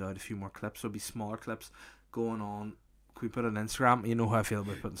going to put out a few more clips. So it'll be smaller clips going on. Can we put it on Instagram? You know how I feel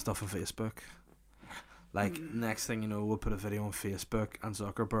about putting stuff on Facebook. Like, next thing you know, we'll put a video on Facebook, and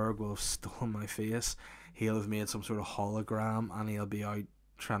Zuckerberg will have stolen my face. He'll have made some sort of hologram, and he'll be out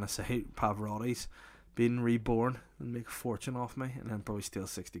trying to say Pavarotti's being reborn and make a fortune off me, and then probably steal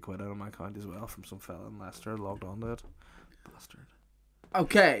 60 quid out of my account as well from some fella in Leicester logged on to it. Bastard.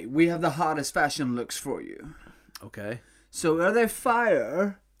 Okay, we have the hottest fashion looks for you. Okay. So are they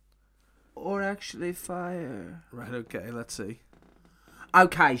fire or actually fire? Right, okay, let's see.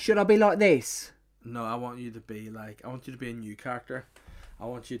 Okay, should I be like this? No, I want you to be a new character. I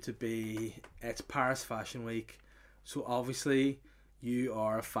want you to be, it's Paris Fashion Week, so obviously you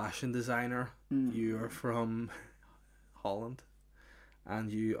are a fashion designer. You are from Holland,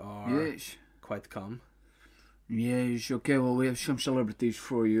 and you are Yes. quite calm. Yes, okay, well we have some celebrities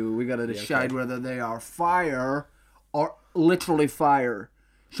for you. We gotta decide okay. whether they are fire or literally fire.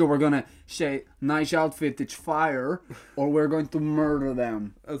 So we're gonna say, nice outfit, it's fire, or we're going to murder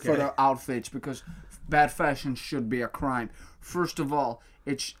them for Okay. their outfits because bad fashion should be a crime. First of all,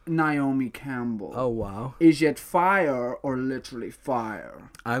 it's Naomi Campbell. Oh, wow. Is it fire or literally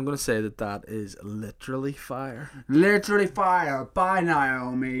fire? I'm going to say that is literally fire. Literally fire. Bye,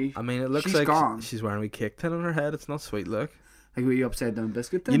 Naomi. I mean, it looks She's like gone. she's wearing a wee cake tin on her head. It's not sweet look. Like we upside down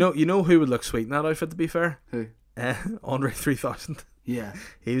biscuit then? You know who would look sweet in that outfit, to be fair? Who? Andre 3000. Yeah.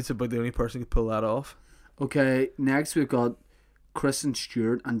 He was about the only person who could pull that off. Okay, next we've got Kristen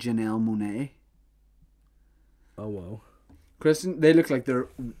Stewart and Janelle Monáe. Oh, wow. Kristen, they look like they're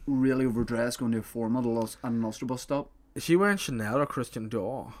really overdressed going to a formal at an Ulster bus stop. Is she wearing Chanel or Christian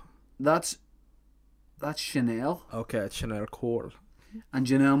Dior? That's Chanel. Okay, it's Chanel Core. And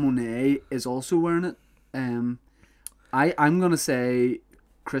Janelle Monáe is also wearing it. I'm gonna say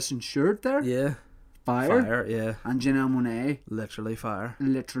Kristen Stewart there. Yeah. Fire. Yeah. And Janelle Monáe. Literally fire.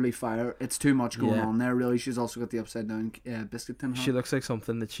 Literally fire. It's too much going Yeah. on there, really. She's also got the upside down biscuit tin hat. She looks like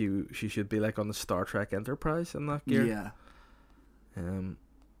something that she should be like on the Star Trek Enterprise in that gear. Yeah.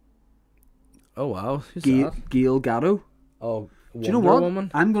 Oh wow, who's that? Gail Gadot. Oh, Do you know Wonder what?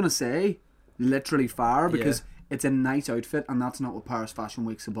 Woman. I'm going to say literally fire because Yeah. it's a nice outfit and that's not what Paris Fashion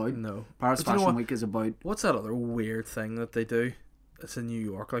Week's about. No. Paris But you know Fashion what? Week is about... What's that other weird thing that they do? It's in New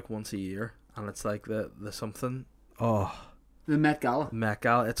York like once a year, and it's like the something. Oh, The Met Gala. Met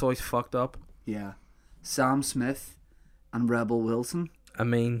Gala. It's always fucked up. Yeah. Sam Smith and Rebel Wilson. I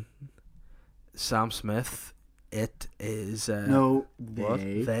mean, Sam Smith. It is. No, What?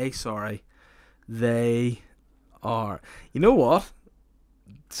 they. Sorry. They are. You know what?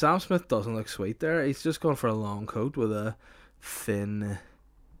 Sam Smith doesn't look sweet there. He's just gone for a long coat with a thin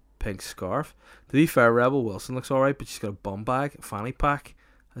pink scarf. To be fair, Rebel Wilson looks alright, but she's got a bum bag, a fanny pack,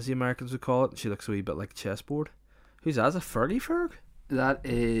 as the Americans would call it. She looks a wee bit like a chessboard. Who's that? Is it Fergie Ferg? That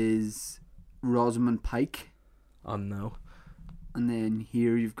is Rosamund Pike. Oh no. And then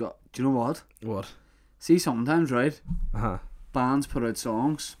here you've got... Do you know what? What? See, sometimes, right, Uh-huh. bands put out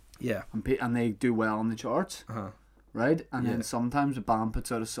songs Yeah. and they do well on the charts, Uh-huh. right? And Yeah. then sometimes a band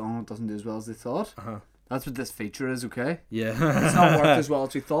puts out a song that doesn't do as well as they thought. Uh-huh. That's what this feature is, okay? Yeah. It's not worked as well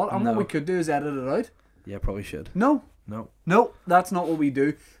as we thought. And No. what we could do is edit it out. Yeah, probably should. No, No. that's not what we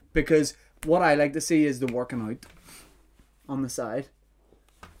do. Because what I like to see is the working out on the side.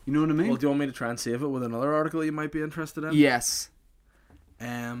 You know what I mean? Well, do you want me to try and save it with another article you might be interested in? Yes.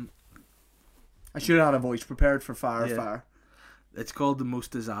 I I should have had a voice prepared for fire. Yeah. It's called The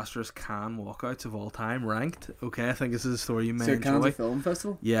Most Disastrous Cannes Walkouts of All Time, ranked. Okay, I think this is a story you may So Cannes enjoy. Film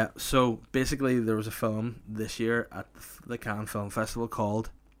Festival? Yeah, so basically there was a film this year at the Cannes Film Festival called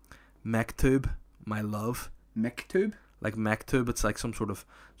Mektub, My Love. Mektub? Like Mektub, it's like some sort of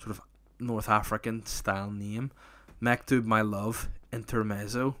North African style name. Mektub, My Love,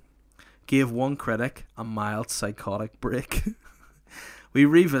 Intermezzo. Gave one critic a mild psychotic break. We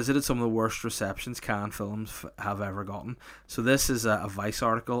revisited some of the worst receptions Cannes films have ever gotten. So this is a Vice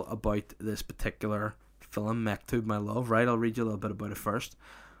article about this particular film, Mektub, My Love, right? I'll read you a little bit about it first.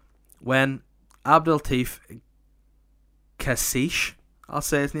 When Abdelatif Kechiche, I'll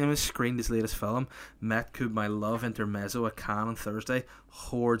say his name, is screened his latest film, Mektub, My Love, Intermezzo at Cannes on Thursday,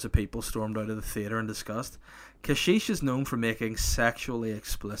 hordes of people stormed out of the theatre in disgust. Kechiche is known for making sexually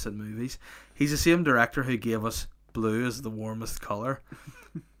explicit movies. He's the same director who gave us Blue Is the Warmest Colour,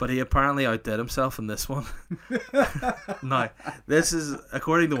 but he apparently outdid himself in this one. Now, this is,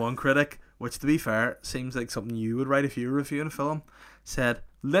 according to one critic, which to be fair, seems like something you would write if you were reviewing a film, said,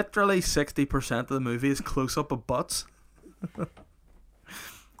 literally 60% of the movie is close-up of butts.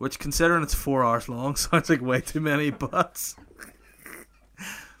 Which, considering it's 4 hours long, sounds like way too many butts.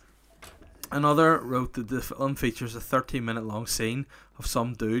 Another wrote that the film features a 13-minute long scene of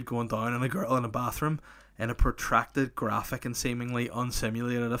some dude going down on a girl in a bathroom in a protracted, graphic and seemingly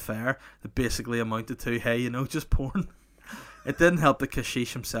unsimulated affair that basically amounted to, hey, you know, just porn. It didn't help that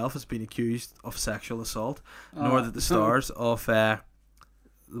Kechiche himself has been accused of sexual assault, nor that the stars of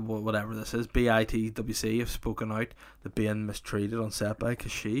whatever this is, BITWC, have spoken out that being mistreated on set by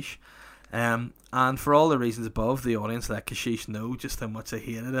Kechiche. And for all the reasons above, the audience let Kechiche know just how much they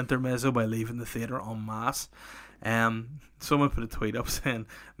hated Intermezzo by leaving the theatre en masse. Someone put a tweet up saying,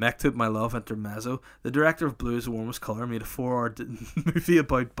 Mektub, My Love, Intermezzo. The director of Blue Is the Warmest Colour made a 4-hour movie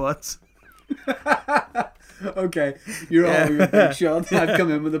about butts. Okay, you're all your big shot. I've come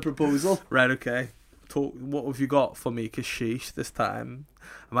in with a proposal. Right, okay. What have you got for me, Kechiche, this time?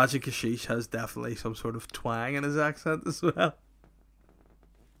 Imagine Kechiche has definitely some sort of twang in his accent as well.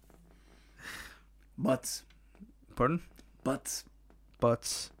 Butts. Pardon? Butts.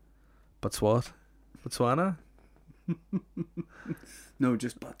 Butts what? Botswana? No,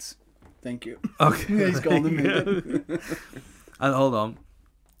 just butts. Thank you. Okay. He's called him it. And hold on.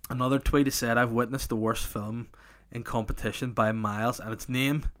 Another tweet has said, I've witnessed the worst film in competition by miles, and its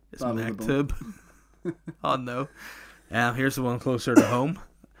name is Battle of the Mektub. Oh no. Here's the one closer to home.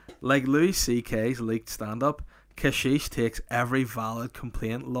 Like Louis C.K.'s leaked stand-up, Kechiche takes every valid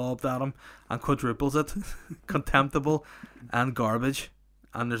complaint lobbed at him and quadruples it. Contemptible and garbage.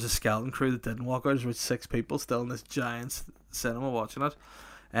 And there's a skeleton crew that didn't walk out. There's about 6 people still in this giant cinema watching it.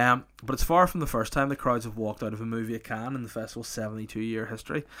 But it's far from the first time the crowds have walked out of a movie at Cannes in the festival's 72-year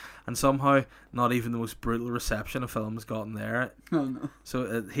history, and somehow not even the most brutal reception a film has gotten there. Oh no.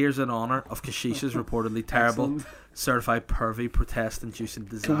 So here's an honour of Kechiche's reportedly terrible certified pervy protest-inducing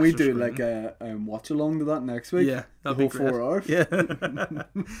disaster. Can we do screaming. like a watch along to that next week? Yeah, the that'd whole be great. 4 hours. Yeah.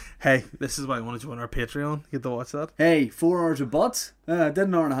 Hey, this is why I want to join our Patreon. You get to watch that. Hey, 4 hours of butts. Did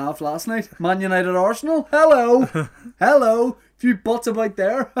an hour and a half last night. Man United Arsenal. Hello, hello. Few butts about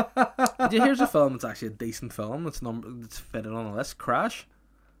there. Here's a film that's actually a decent film. That's fitted on the list. Crash.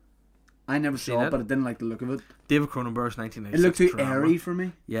 I never Seen saw it? it, but I didn't like the look of it. David Cronenberg's 1996 It looked too drama. airy for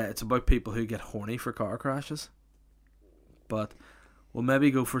me. Yeah, it's about people who get horny for car crashes. But we'll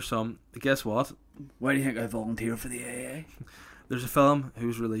maybe go for some. Guess what? Why do you think I volunteer for the AA? There's a film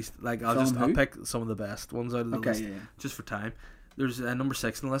who's released. Like I'll Film who? pick some of the best ones out of the Okay, list yeah. just for time. There's number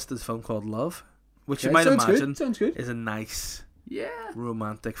 6 on the list is a film called Love, which you Okay, might sounds imagine Good. Sounds good. is a nice Yeah.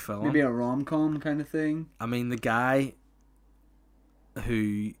 romantic film. Maybe a rom-com kind of thing. I mean, the guy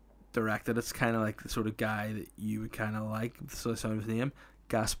who directed it's kind of like the sort of guy that you would kind of like. So the sound of his name,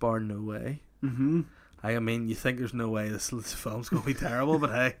 Gaspar Noé. Mm-hmm. I mean, you think there's no way this film's going to be terrible, but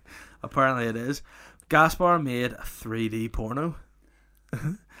hey, apparently it is. Gaspar made a 3D porno,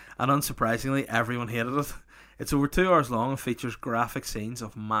 and unsurprisingly, everyone hated it. It's over 2 hours long and features graphic scenes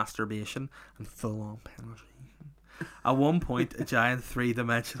of masturbation and full-on penetration. At one point, a giant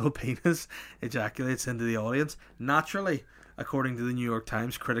 3-dimensional penis ejaculates into the audience. Naturally, according to the New York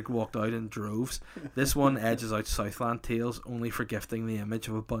Times, critic walked out in droves. This one edges out Southland Tales, only for gifting the image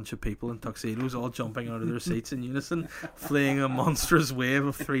of a bunch of people in tuxedos all jumping out of their seats in unison, fleeing a monstrous wave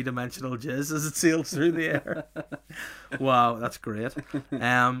of 3-dimensional jizz as it sails through the air. Wow, that's great.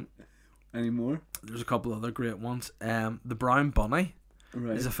 Any more? There's a couple other great ones. The Brown Bunny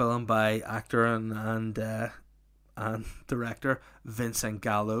Right. is a film by actor and director Vincent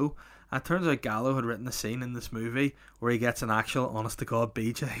Gallo. And it turns out Gallo had written a scene in this movie where he gets an actual honest-to-God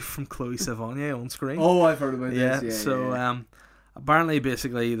BJ from Chloe Sevigny on screen. Oh, I've heard about yeah, this. Yeah, so yeah. apparently,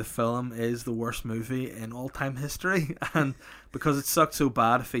 basically, the film is the worst movie in all-time history. And because it sucked so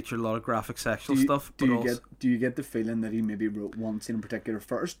bad, it featured a lot of graphic sexual stuff. Do you get the feeling that he maybe wrote one scene in particular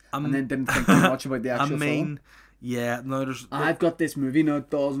first and then didn't think too much about the actual film? Yeah, no, there's... I've got this movie now. It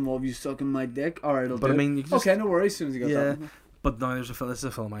does involve you sucking my dick. All right, I'll But do I mean, it. you can just- Okay, no worries. As soon as you got Yeah. that. One. But no, this is a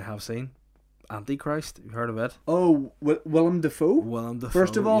film I have seen. Antichrist, you heard of it? Oh, Willem Dafoe. Willem Dafoe.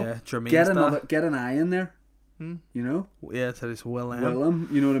 First of all, yeah. Jermaine get an eye in there. Hmm? You know, Yeah, it's Willem. Willem.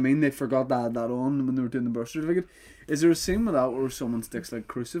 You know what I mean? They forgot to add that on when they were doing the birth certificate. Is there a scene with that where someone sticks like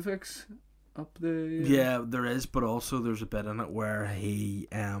crucifix up the? Yeah, there is, but also there's a bit in it where he,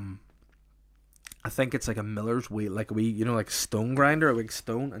 I think it's like a miller's wheel, like a wee, you know, like a stone grinder, a big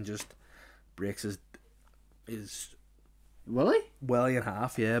stone, and just breaks his Willie? welly in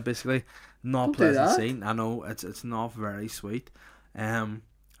half. Yeah, basically, not Don't do pleasant that. scene. I know it's not very sweet. Have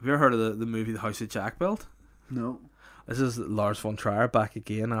you ever heard of the movie The House that Jack Built? No. This is Lars von Trier back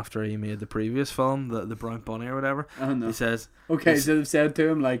again after he made the previous film, the Brown Bunny or whatever. Oh no. He says, Okay, He's- so they've said to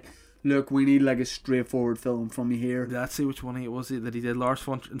him like, "Look, we need like a straightforward film from you here." let's see which one that he did.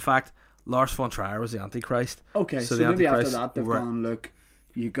 In fact, Lars von Trier was the Antichrist. Okay, So so, the maybe after Antichrist that they've were- gone, look,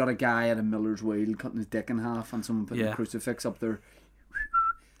 you got a guy at a miller's wheel cutting his dick in half and someone putting Yeah. a crucifix up there.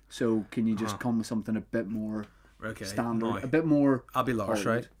 So can you just Uh-huh. come with something a bit more Okay, standard, now, a bit more? I'll be Lars,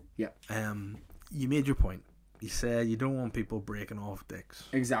 Hollywood. right? Yeah, You made your point. You said you don't want people breaking off dicks.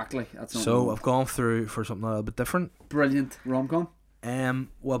 exactly. That's not So what I've gone through for something a little bit different. brilliant rom-com.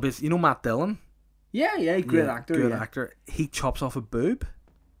 Well, basically, you know Matt Dillon? Yeah, great Yeah, actor. Good yeah. actor. He chops off a boob.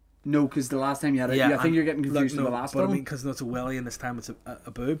 No, because the last time you had it, Yeah, I think and you're getting confused Look, with no, the last but film. I mean, because it's a willy and this time it's a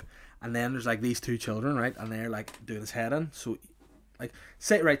boob, and then there's like these two children, right, and they're like doing his head in. So, like,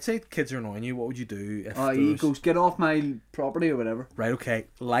 say kids are annoying you. What would you do if He those- goes, "Get off my property" or whatever. right? Okay,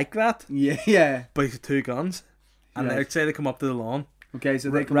 like that, Yeah. but he's got two guns, and Right. they say they come up to the lawn, Okay,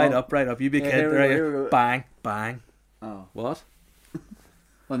 so they come right up. You be a Yeah, kid, here we go, right? here we go. Bang, bang. Oh, What?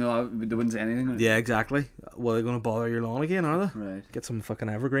 well, no, they wouldn't say anything. Yeah, exactly. Well, they're going to bother your lawn again, are they? Right, Get some fucking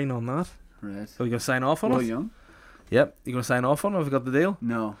evergreen on that. right. So you going to sign off on Well, it? young? Yep. You going to sign off on it? Have you got the deal?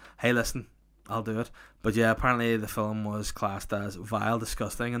 No. Hey, listen, I'll do it. But yeah, apparently the film was classed as vile,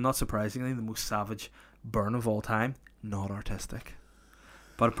 disgusting, and not surprisingly, the most savage burn of all time. Not artistic.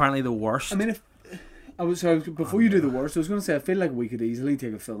 But apparently the worst. I mean, before you do the worst, I was going to say I feel like we could easily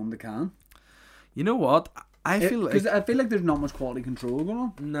take a film to Cannes. You know what? I feel Because like... I feel like there's not much quality control going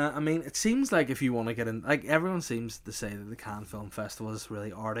on. Nah, I mean, it seems like if you want to get in... Like, everyone seems to say that the Cannes Film Festival is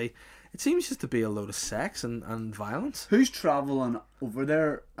really arty. It seems just to be a load of sex and violence. Who's travelling over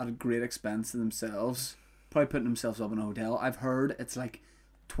there at a great expense to themselves, probably putting themselves up in a hotel? I've heard it's like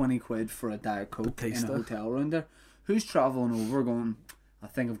 20 quid for a Diet Coke Batista. in a hotel around there. Who's travelling over going, I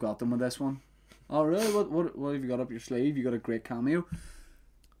think I've got them with this one? Oh really? What have you got up your sleeve? You got a great cameo.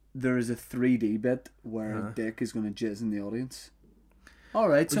 there is a 3D bit where Dick is going to jizz in the audience. All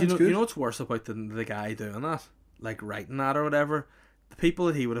right, But sounds good. you know what's worse about the guy doing that, like writing that or whatever. The people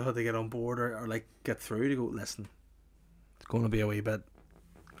that he would have had to get on board or like get through to go, listen, it's going to be a wee bit.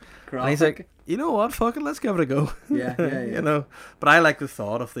 And he's like, you know what, fucking let's give it a go. Yeah. You know. But I like the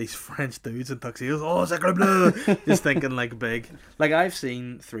thought of these French dudes in tuxedos, oh, sacre bleu, just thinking like big. Like I've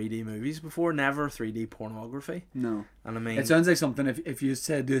seen 3D movies before, never 3D pornography. No. And I mean, It sounds like something if you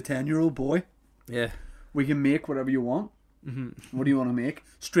said to a 10-year-old boy, yeah, we can make whatever you want. What do you want to make?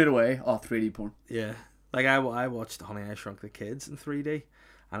 Straight away, 3D porn. yeah. Like I watched Honey, I Shrunk the Kids in 3D,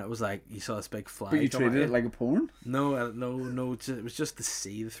 and it was like you saw this big fly. But you come at treated you. it like a porn? No, it was just to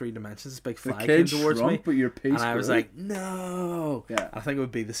see the 3 dimensions. This big The fly came kid towards shrunk, me, but your piece and I was grew. like, no. Yeah. I think it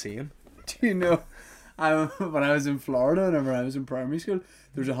would be the same. Do you know, when I was in Florida, whenever I was in primary school,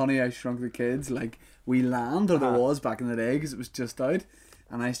 there was a Honey, I Shrunk the Kids, like, we land, or there was back in the day, because it was just out,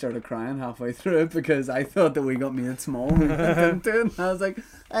 and I started crying halfway through it, because I thought that we got made small, and we didn't do it, and I was like,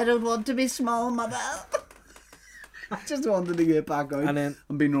 I don't want to be small, mother. I just wanted to get back out And then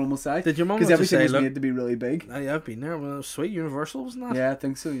and be normal size. did your mum Because have to everything say, was look, made to be really big. yeah, I've been there. Well, it was sweet. Universal, wasn't that? Yeah, I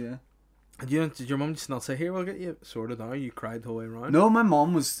think so, yeah. Did your mum just not say, here, we'll get you sorted out? You cried the whole way around. No, my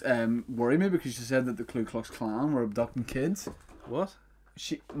mom was worried me because she said that the Ku Klux Klan were abducting kids. What?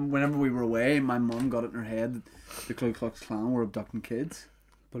 Whenever we were away, my mom got it in her head that the Ku Klux Klan were abducting kids.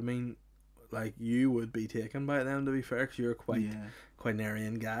 But I mean, like, you would be taken by them, to be fair, because you're quite an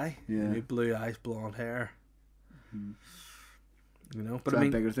Aryan guy. Yeah. You blue eyes, blonde hair. You know, but So I I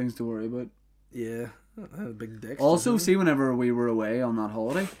mean, had bigger things to worry about. yeah, I had a big dick. Also, see, whenever we were away on that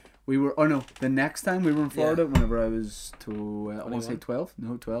holiday, the next time we were in Florida, whenever I was I want to say 12,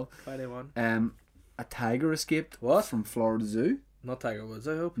 no 12. Friday one. A tiger escaped What? from Florida Zoo. Not Tiger Woods,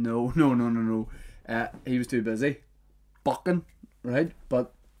 I hope. No. He was too busy bucking, right?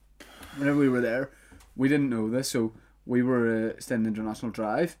 But whenever we were there, we didn't know this, so we were staying in International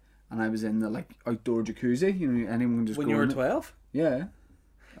Drive, and I was in the like outdoor jacuzzi. You know, anyone can just When go you were in it. 12? Yeah.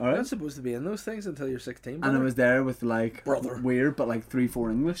 All You're right. not supposed to be in those things until you're 16. And I was there with like Brother. weird, but like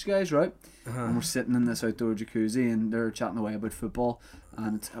 3-4 English guys, right? Uh-huh. And we're sitting in this outdoor jacuzzi, and they're chatting away about football,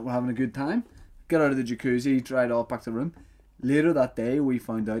 and we're having a good time. Get out of the jacuzzi, dried off back to the room. Later that day, we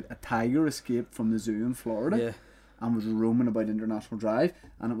found out a tiger escaped from the zoo in Florida. Yeah. And was roaming about International Drive,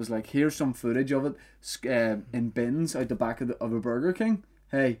 and it was like, here's some footage of it in bins out the back of a Burger King.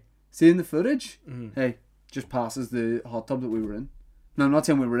 Hey, seeing the footage? Hey, just passes the hot tub that we were in. No, I'm not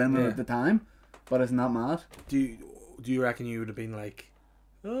saying we were in it at the time, but isn't that mad? Do you reckon you would have been like,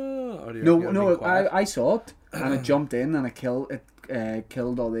 oh, or do you reckon you No, would have been quiet? I saw it, and it jumped in, and it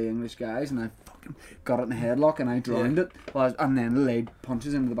killed all the English guys, and I fucking got it in a headlock, and I drowned it, and then laid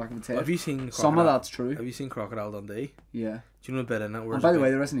punches into the back of its head. Have you seen Some of that's true. Have you seen Crocodile Dundee? Yeah. Do you know a bit in it? Where And by the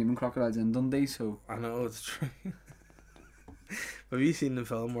way, there isn't even crocodiles in Dundee, so I know it's true. Have you seen the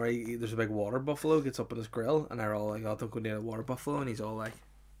film where there's a big water buffalo gets up in his grill, and they're all like, "Oh, don't go near the water buffalo," and he's all like,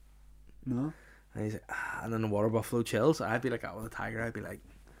 no. and he's like, and then the water buffalo chills. I'd be like that with a tiger. I'd be like,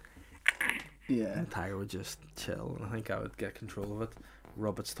 Yeah. and the tiger would just chill, and I think I would get control of it,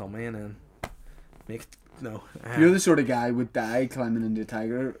 rub its tummy, and then make no. You're the sort of guy who would die climbing into a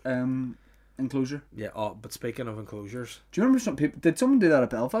tiger enclosure. Yeah. Oh, but speaking of enclosures, Do you remember some people? Did someone do that at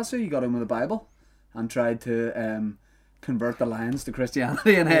Belfast? So you got in with a Bible and tried to convert the lions to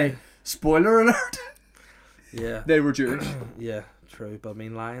Christianity. And hey, spoiler alert, yeah, they were Jewish. yeah, true. But I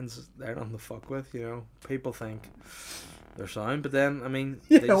mean, lions, they're nothing to fuck with. You know, people think they're sound, but then I mean,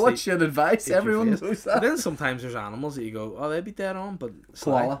 Yeah, they just what eat- shit advice? eat your Everyone face. knows But that. then sometimes there's animals that you go, oh, they'd be dead on, but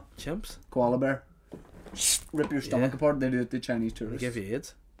Koala. chimps, Koala bear. Rip your stomach Yeah. apart. They do it to Chinese they tourists. give you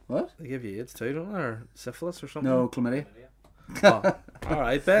AIDS. What? They give you AIDS too, don't they? Or syphilis or something. No, chlamydia. Oh, all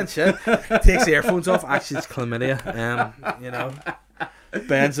right, Ben. Shit. Takes the earphones off. Actually, it's chlamydia. You know,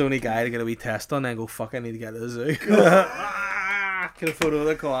 Ben's the only guy to get a wee test on, then go, fuck, I need to get to the zoo. Get a photo of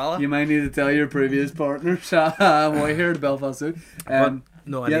the koala. You might need to tell your previous partners why here at Belfast Zoo.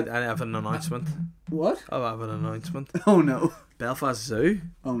 No, yeah. I have an announcement. What? I have an announcement. Oh no. Belfast Zoo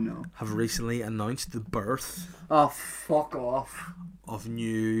Oh no. have recently announced the birth Oh, fuck off. of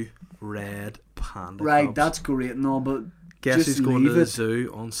new red panda Right, cubs. that's great and all, but Guess just who's going to leave the it.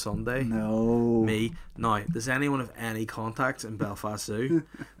 zoo on Sunday? No. Me. Now, does anyone have any contacts in Belfast Zoo?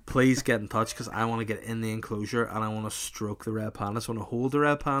 Please get in touch, because I want to get in the enclosure and I want to stroke the red pandas. I want to hold the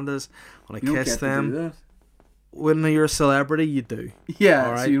red pandas. I want You to don't kiss get to do them. that. When you're a celebrity, you do. Yeah,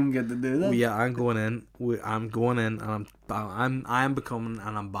 All right. so you don't get to do that. Well, yeah, I'm going in. I'm going in, and I'm becoming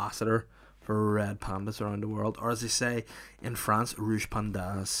an ambassador for red pandas around the world, or as they say in France, rouge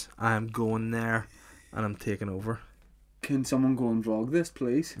pandas. I'm going there, and I'm taking over. Can someone go and vlog this,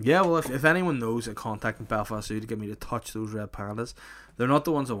 please? Yeah, well, if anyone knows a contact in Belfast Zoo to get me to touch those red pandas, they're not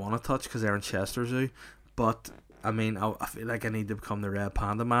the ones I want to touch because they're in Chester Zoo, but I mean, I feel like I need to become the red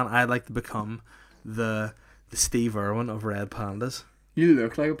panda man. I'd like to become the Steve Irwin of red pandas. You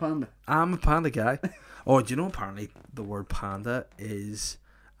look like a panda. I'm a panda guy. Oh, do you know apparently the word panda is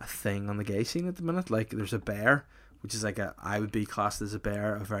a thing on the gay scene at the minute? Like, there's a bear, which is like I would be classed as a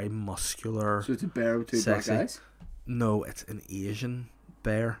bear, a very muscular. So it's a bear with two Sexy. black eyes? No, it's an Asian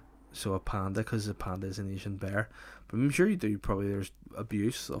bear. So a panda, because a panda is an Asian bear. But I'm sure you do. Probably there's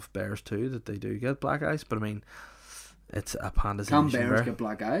abuse of bears too, that they do get black eyes. But I mean, it's a panda's an Can Asian bears bear. get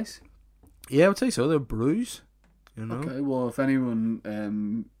black eyes? Yeah, I would say so. They're bruised. You know. Okay, well, if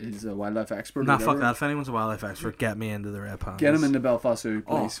anyone is a wildlife expert, Nah, or fuck whatever, that. If anyone's a wildlife expert, get me into the red pandas. get him into Belfast Zoo,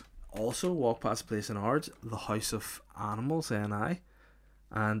 Oh, please. also walk past a place in Ards, the House of Animals, NI,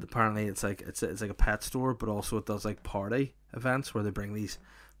 and apparently it's like a pet store, but also it does like party events where they bring these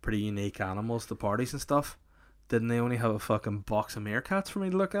pretty unique animals to parties and stuff. Didn't they only have a fucking box of meerkats for me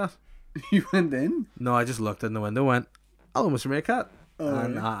to look at? You went in? No, I just looked in the window, went, "Hello, Mr. Meerkat," Oh,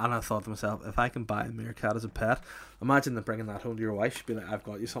 and yeah. I thought to myself, if I can buy a meerkat as a pet, imagine them bringing that home to your wife. She'd be like, "I've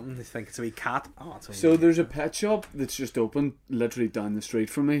got you something." They think it's a wee cat. Oh, it's a So wee there's a pet shop that's just opened literally down the street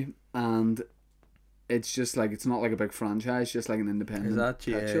from me, and it's just like, it's not like a big franchise, just like an independent Is that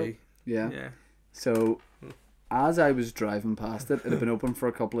pet GA? shop. Yeah. Yeah. So as I was driving past it, it had been open for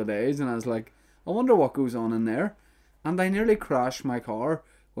a couple of days, and I was like, I wonder what goes on in there. And I nearly crashed my car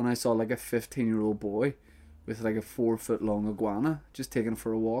when I saw like a 15-year-old boy with like a 4-foot long iguana just taking it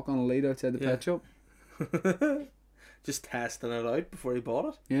for a walk on a lead outside the Yeah. pet shop. Just testing it out before he bought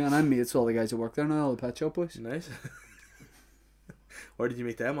it. Yeah, and I'm mates with all the guys that work there now, all the pet shop boys. Nice. Where did you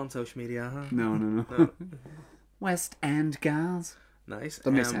meet them on social media? Huh? No. No. West End guys. Nice.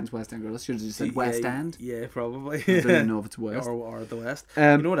 That makes sense, West End girls. Should have just said yeah, West End. Yeah, probably. I don't even know if it's West. or the West.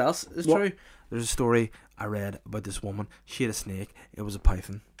 Um, You know what else is what- true? There's a story I read about this woman. She had a snake. It was a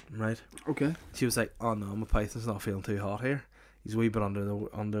python, right? Okay. She was like, "Oh no, my python's not feeling too hot here. He's a wee bit under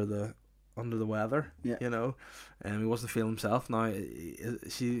the weather, Yeah. you know, and he wasn't feeling himself." Now,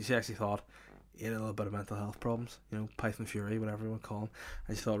 she actually thought he had a little bit of mental health problems, you know, python fury, whatever you want to call him.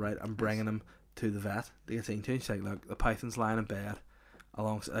 And she thought, right, I'm bringing him to the vet to get seen to. And she's like, "Look, the python's lying in bed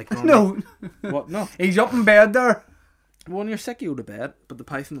alongside." Like, normally- No. what? No. He's up in bed there. Well, when you're sick, you go to bed, but the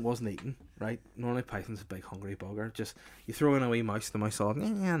python wasn't eating, right? Normally, python's a big hungry bugger. Just you throw in a wee mouse, the mouse all, "Yeah,"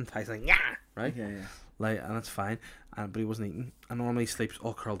 and the python's like, "Yeah," right? Yeah. Like, and that's fine. But he wasn't eating. And normally he sleeps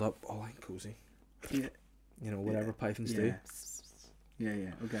all curled up, all like cozy. Yeah. You know, whatever pythons do.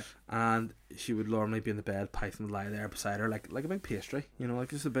 Yeah. Okay. And she would normally be in the bed. Python would lie there beside her, like a big pastry. You know, like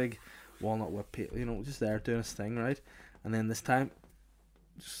just a big walnut whip. You know, just there doing his thing, right? And then this time,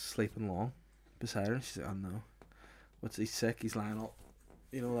 just sleeping long beside her. And she's like, "Oh no, what's he sick? He's lying all,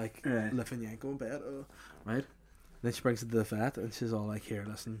 you know, like Right. lifting yanko in bed, right?" Then she brings it to the vet, and she's all like, "Here,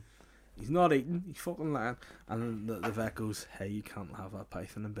 listen, he's not eating. He's fucking lying." And then the vet goes, "Hey, you can't have that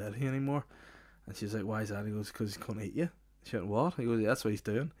python in bed anymore." And she's like, "Why is that?" He goes, "Because he's gonna eat you." She went, "What?" He goes, "Yeah, that's what he's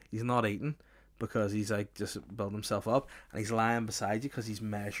doing. He's not eating because he's like just building himself up, and he's lying beside you because he's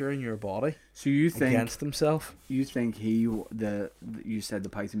measuring your body So you think against himself." you said the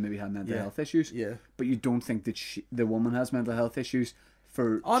python maybe had mental Yeah. health issues, Yeah. but you don't think that the woman has mental health issues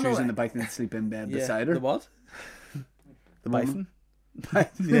for Oh, no, choosing the python to sleep in bed Yeah. beside her? The what? The woman?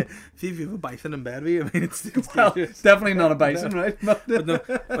 python. Yeah. If you have a python in bed with you, I mean, it's Well, dangerous. definitely not a bison, right? But no,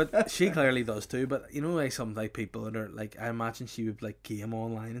 but she clearly does too. But you know, like some like people that are like, I imagine she would like game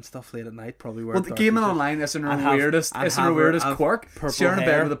online and stuff late at night, probably wear Well, the dark gaming t-shirts online isn't her and have- weirdest. and Isn't her have weirdest have quirk. purple Sharing a bed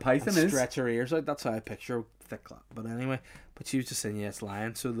hair with a python and is. stretch her ears out. That's how I picture her thick lap. But anyway, but she was just saying, yeah, it's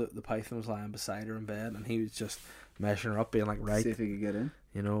lying. So the python was lying beside her in bed, and he was just measuring her up, being like, right, See if he could get in.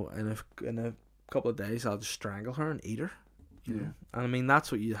 you know, in a couple of days, I'll just strangle her and eat her. You Yeah. know? And I mean,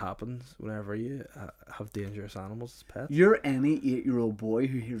 that's what happens whenever you have dangerous animals as pets. You're any 8-year-old boy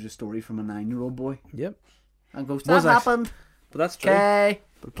who hears a story from a 9-year-old boy Yep. and goes, Was "That I- happened." But that's true. Okay,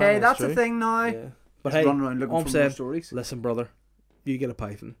 But okay, apparently that's it's the true. thing now. Yeah. But Just hey, run around looking all I'm for more saying, stories. listen, brother, you get a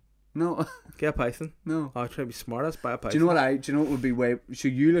python. No, Get a python. no. I'll try to be smart. Let's buy a python. Do you know what would be way? So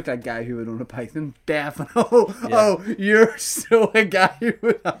you look like a guy who would own a python. Definitely. Oh, Yeah. oh, you're so a guy who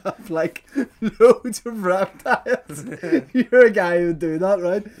would have like loads of reptiles. You're a guy who would do that,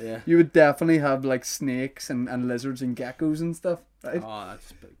 right? Yeah. You would definitely have like snakes and lizards and geckos and stuff, right? Oh,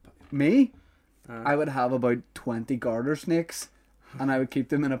 that's big. Me, Uh, I would have about 20 garter snakes, and I would keep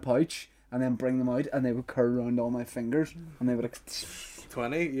them in a pouch and then bring them out, and they would curl around all my fingers, and they would.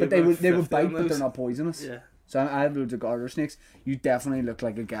 20. But they would bite, but they're not poisonous. Yeah. So I have loads of garter snakes. You definitely look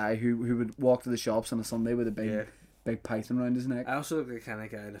like a guy who would walk to the shops on a Sunday with a big Yeah. big python around his neck. I also look like the kind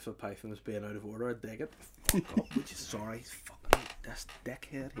of guy that if a python was being out of order, I'd dig it. Fuck up, which is sorry, fucking this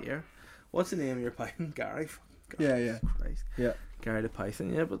dickhead here. What's the name of your python? Gary? Yeah. Christ. Yeah. Gary the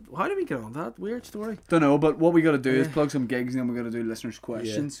Python, yeah, but how did we get on that? Weird story. Don't know, but what we got to do is Yeah. plug some gigs and then we got to do listeners'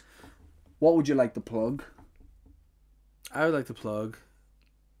 questions. What would you like to plug? I would like to plug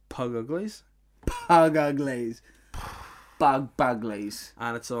Pug Uglies. Pug Uglies. Baglies.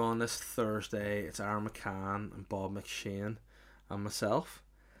 And it's on this Thursday. It's Aaron McCann and Bob McShane and myself.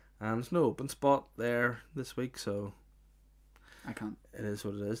 And there's no open spot there this week, so I can't. it is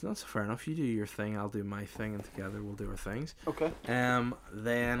what it is. That's fair enough. You do your thing, I'll do my thing, and together we'll do our things. Okay.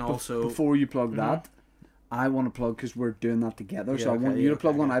 Then also Before you plug that, I want to plug because we're doing that together. Yeah, so I want okay, you yeah, to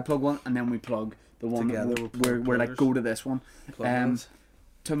plug okay, one, yeah. I plug one, and then we plug the one Together, that we'll plug we're like, pluggers. go to this one. plug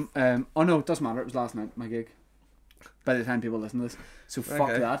those. Oh no, it doesn't matter. It was last night, my gig. By the time people listen to this, so fuck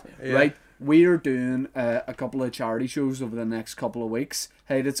Okay. that. Yeah. Right, we are doing a couple of charity shows over the next couple of weeks.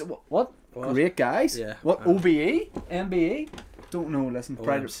 Hey, that's what? What? Great guys. Yeah. What OBE, MBE? Don't know. Listen,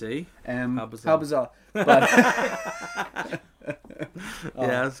 private. OMC. Habazal. But Yeah,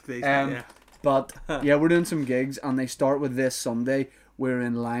 that's decent, yeah. but yeah, we're doing some gigs, and they start with this Sunday. We're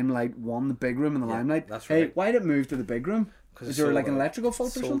in Limelight 1, the big room in the Yeah, Limelight. that's Hey, right. why did it move to the big room? 'Cause Is it's there sold like an out. electrical fault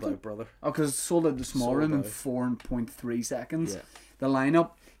or Sold something? out, brother. Oh, because it sold out the small Sold room in out. 4.3 seconds. Yeah. The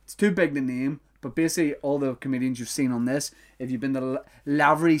lineup, it's too big to name, but basically all the comedians you've seen on this, if you've been to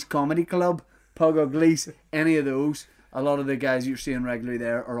Lavery's Comedy Club, Pug Uglies, any of those, a lot of the guys you're seeing regularly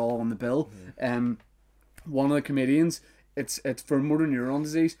there are all on the bill. One of the comedians, it's for motor neuron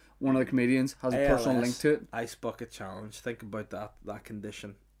disease. One of the comedians has a personal ALS, link to it. Ice bucket challenge. Think about that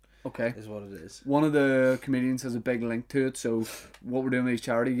condition Okay. is what it is. One of the comedians has a big link to it. So what we're doing with these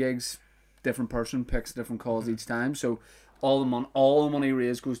charity gigs, different person picks a different cause each time. So all the money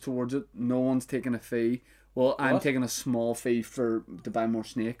raised goes towards it. No one's taking a fee. Well, I'm What? taking a small fee to buy more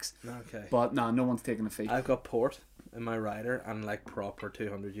snakes, Okay. but no one's taking a fee. I've got port in my rider and like proper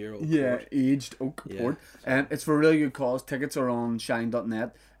 200-year-old Yeah, port. aged oak Yeah. port. It's for a really good cause. Tickets are on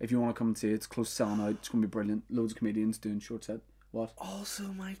shine.net. If you want to come and see it, it's close to selling out. It's going to be brilliant. Loads of comedians doing short set. What? Also,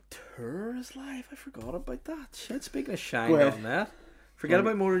 my tour is live. I forgot about that. Shit, speaking of Go ahead. shine.net. Forget Go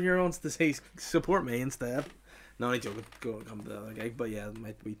about motor neurons disease. Support me instead. No, only joking. Go and come to the other gig. But yeah,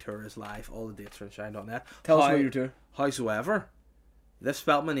 my wee tour is live. All the dates are on shine.net. Tell us about your tour. Howsoever, they've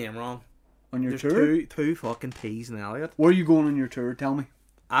spelt my name wrong. On your There's tour? two fucking T's in Elliot. Where are you going on your tour? Tell me.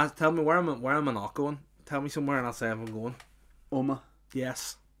 Tell me where am I not going? Tell me somewhere and I'll say if I'm going. Oma,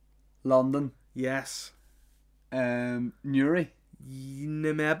 Yes. London, Yes. Newry.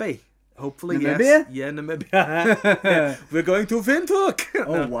 Namibia. Hopefully, Namibia? yes. Yeah, Namibia. Yeah, we're going to Windhoek.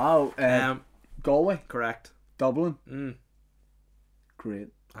 Oh wow. Galway, Correct. Dublin. Mm. Great.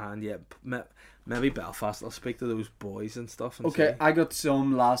 And yeah, maybe Belfast. I'll speak to those boys and stuff. And Okay, see. I got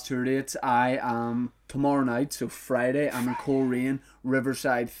some last tour dates. I am tomorrow night, so Friday, I'm in Coleraine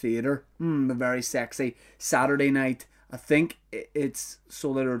Riverside Theatre. Very sexy. Saturday night, I think it's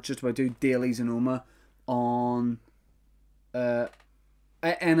sold out or just about to Daly's in Oma on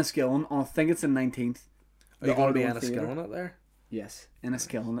Enniskillen on I think it's the 19th. Are you going to be Ardouin Theatre. Enniskillen it there? Yes,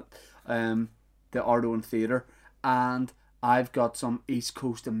 Enniskillen it. The Ardouin Theatre. And I've got some East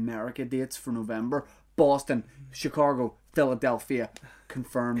Coast America dates for November. Boston, Chicago, Philadelphia.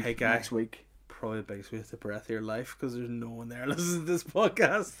 Confirmed Hey, guy. next week. Probably the biggest waste of breath of your life because there's no one there listening to this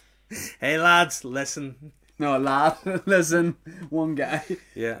podcast. Hey lads, listen. No, lad, listen, one guy.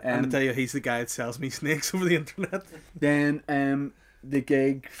 Yeah, I'm Um, gonna tell you, he's the guy that sells me snakes over the internet. Then the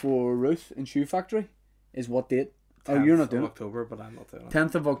gig for Ruth in Shoe Factory is what date? Oh, you're not doing it. October, but I'm not doing it.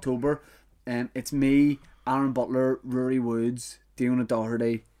 10th of October. It's me, Aaron Butler, Rory Woods, Diona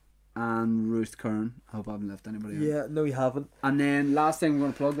Doherty, and Ruth Kern. I hope I haven't left anybody out. Yeah, no, you haven't. And then last gig we're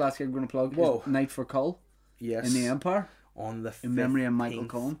going to plug Whoa. is Night for Cull Yes, in the Empire. on the In memory of Michael 15th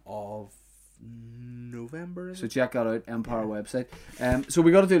Cohen. of November. Is So it? check that out, Empire website. So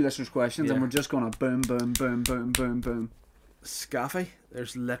we got to do listeners' questions, Yeah. and we're just going to boom, boom, boom, boom, boom, boom. Scaffy,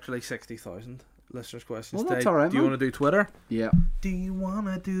 there's literally 60,000 listeners' questions. Well, that's today. alright, Do you man. want to do Twitter? Yeah. Do you want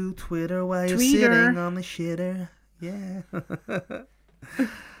to do Twitter while you're Tweeter. sitting on the shitter? Yeah.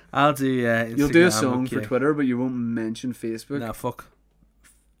 I'll do Instagram. You'll do a song okay. for Twitter, but you won't mention Facebook. Nah, fuck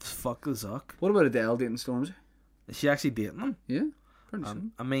the Zuck. What about Adele dating Stormzy? Is she actually dating him? Yeah, pretty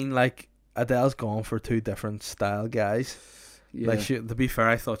soon. I mean, like, Adele's gone for two different style guys. Yeah. Like, to be fair,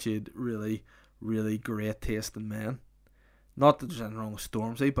 I thought she had really, really great taste in men. Not that there's anything wrong with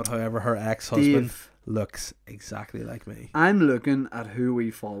Stormzy, but however, her ex-husband Dave, looks exactly like me. I'm looking at who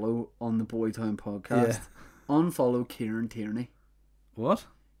we follow on the Boytown podcast. Yeah. Unfollow Kieran Tierney. What?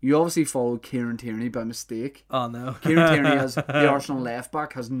 You obviously followed Kieran Tierney by mistake. Oh no. Kieran Tierney, as the Arsenal left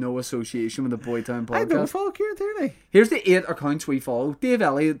back, has no association with the Boytown I don't podcast. follow Kieran Tierney. Here's the 8 accounts we follow: Dave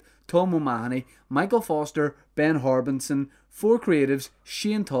Elliott, Tom O'Mahony, Michael Foster, Ben Harbinson, 4 creatives,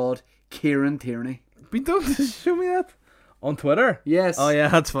 Shane Todd, Kieran Tierney. But don't show me that on Twitter. Yes. Oh yeah,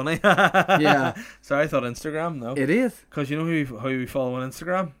 that's funny. Yeah. Sorry, I thought Instagram. No. It is. Because you know who we follow on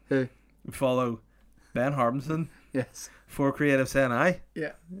Instagram? Who? We follow Ben Harbinson, Yes. 4 creatives NI,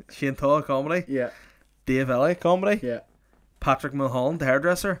 Yeah. Shane Todd comedy, Yeah. Dave Elliott comedy, Yeah. Patrick Mulholland, the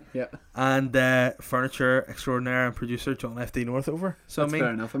hairdresser, Yeah. and furniture extraordinaire and producer John F.D. Northover. So That's I mean,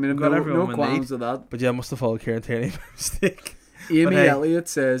 fair enough. I mean, I've got no everyone we qualms need. with that. but yeah, I must have followed Kieran Tierney by mistake. Amy But hey. Elliott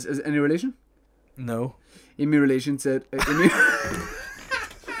says, is any relation? No. Amy Relation said, Amy,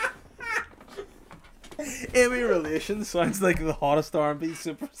 Amy Relation sounds like the hottest R&B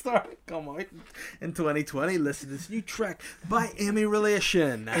superstar come out in 2020. Listen to this new track by Amy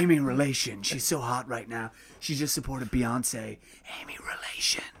Relation. Amy Relation, she's so hot right now. She just supported Beyonce. Amy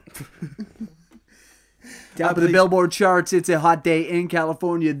Relation. Top of the Billboard charts, it's a hot day in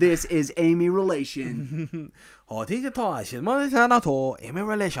California. This is Amy Relation. Amy Relation. The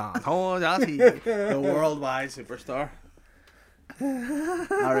worldwide superstar.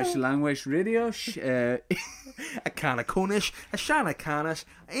 Irish language radio. A canna conish, a shana canis,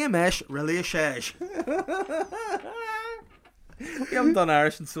 AMS Relation. We haven't done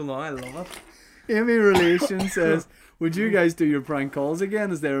Irish in so long, I love it. Amy Relation says, would you guys do your prank calls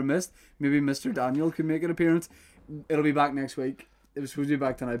again as they were missed? Maybe Mr. Daniel could make an appearance. It'll be back next week. It was supposed to be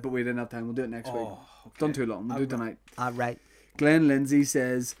back tonight, but we didn't have time. We'll do it next week. Okay. Done too long. We'll do it tonight. Alright. Glenn Lindsay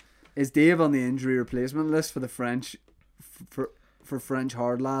says, is Dave on the injury replacement list for the French for French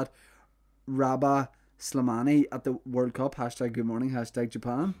hard lad Rabah Slimani at the World Cup? Hashtag good morning, hashtag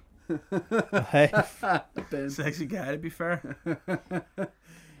Japan. Hey, Ben. sexy guy to be fair.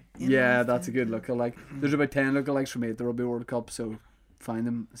 Yeah, that's a good lookalike. There's about 10 lookalikes from 8 the Rugby World Cup, so find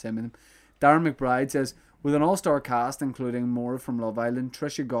them, send me them. Darren McBride says, with an all-star cast including Maura from Love Island,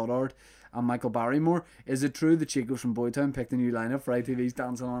 Trisha Goddard and Michael Barrymore, is it true the Chicos from Boytown picked a new lineup for ITV's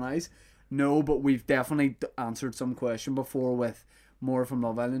Dancing on Ice? No, but we've definitely answered some question before with Maura from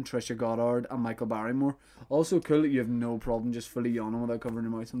Love Island, Trisha Goddard and Michael Barrymore. Also cool that you have no problem just fully yawning without covering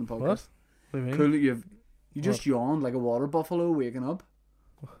your mouth on the podcast. What do you mean? Cool that you just yawned like a water buffalo waking up.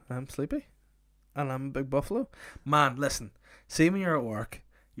 I'm sleepy. And I'm a big buffalo. Man, listen. See when you're at work,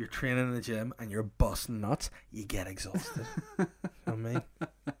 you're training in the gym, and you're busting nuts, you get exhausted. I mean,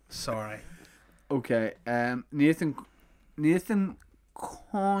 sorry. Okay, Nathan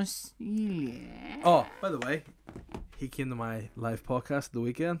Consilia. Oh, by the way, he came to my live podcast the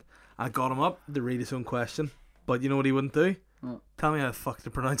weekend. I got him up to read his own question, but you know what he wouldn't do? What? Tell me how the fuck to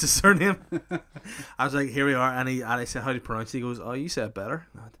pronounce his surname. I was like, here we are, and I said, how do you pronounce it? He goes, oh, you say it better.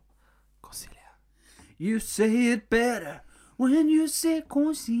 Consilia. You say it better when you say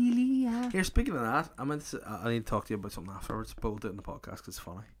Consilia. Here, speaking of that, I need to talk to you about something afterwards, but we'll do it in the podcast because it's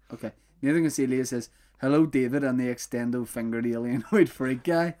funny. Okay, Nathan Consilia says, hello David and the extendo fingered alienoid freak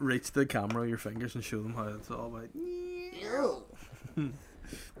guy. Reach the camera with your fingers and show them how it's all about.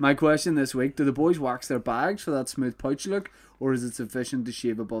 My question this week, do the boys wax their bags for that smooth pouch look, or is it sufficient to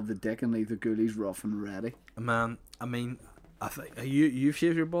shave above the dick and leave the goolies rough and ready? Man, I mean, I think you've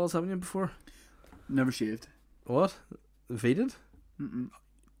shaved your balls, haven't you, before? Never shaved. What? Veted?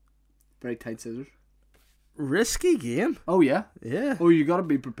 Very tight scissors. Risky game. Oh yeah? Yeah. Oh, you gotta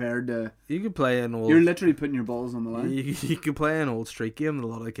be prepared to... You could play an old... You're literally putting your balls on the line. You could play an old street game that a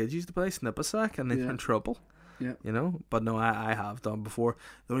lot of the kids used to play, snip a sack, and they're in trouble. Yeah. You know? But no, I have done before.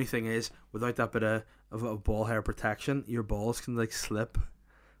 The only thing is, without that bit of ball hair protection, your balls can like slip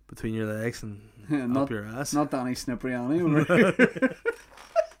between your legs and up your ass. Not Danny Snippriani over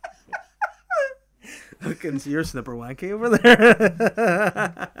I can see your snipper wanky over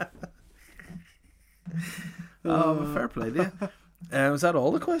there. But fair play to you. Was that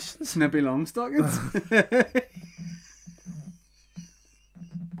all the questions? Snippy Longstockings.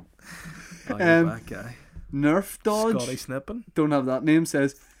 Oh, you're that guy. Nerf Dodge. Scotty snipping. Don't have that name.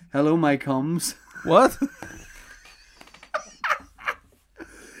 Says, hello my cums. What?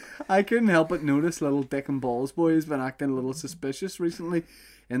 I couldn't help but notice little Dick and Balls boy has been acting a little suspicious recently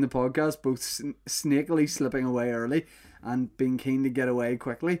in the podcast, both snakily slipping away early and being keen to get away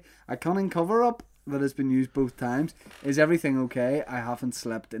quickly. A cunning cover-up that has been used both times. Is everything okay? I haven't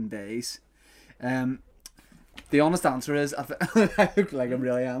slept in days. The honest answer is I look like I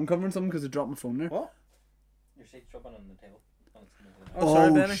really am covering something because I dropped my phone there. What? Your seat's dropping on the table. Oh,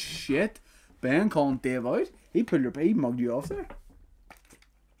 sorry, Benny. Shit. Ben calling Dave out. He mugged you off there.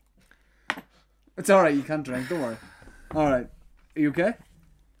 It's alright, you can't drink, don't worry. Alright. Are you okay?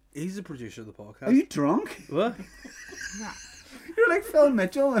 He's the producer of the podcast. Are you drunk? What? You're like Phil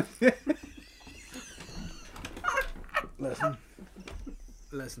Mitchell. Listen.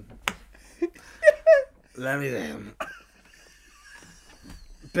 Let me down.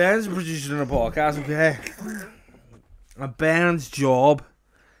 Ben's producing a podcast, okay? And Ben's job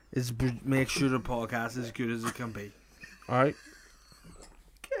is to make sure the podcast is as good as it can be. Alright?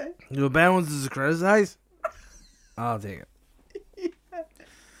 Okay. You know, Ben wants us to criticize. I'll take it.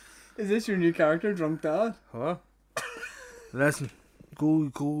 Is this your new character, Drunk Dad? Huh? Listen.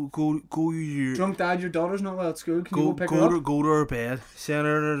 Go your... Drunk Dad, your daughter's not well at school. Can you go pick her up? Go to her bed. Send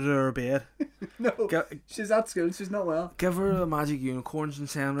her to her bed. No, she's at school. She's not well. Give her the magic unicorns and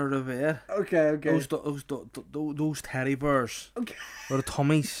send her to bed. Okay. Those teddy bears. Okay. Or the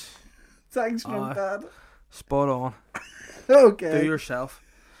tummies. Thanks, Drunk Dad. Spot on. Okay. Do yourself.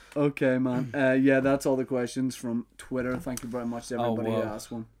 Okay, man. Yeah, that's all the questions from Twitter. Thank you very much to everybody who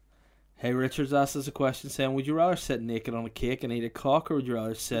asked one. Hey, Richards asked us a question saying, would you rather sit naked on a cake and eat a cock, or would you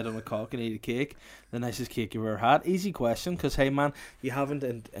rather sit on a cock and eat a cake? The nicest cake you've ever had. Easy question, because, hey, man, you haven't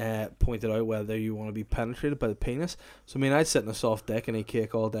pointed out whether you want to be penetrated by the penis. So, I mean, I'd sit in a soft dick and eat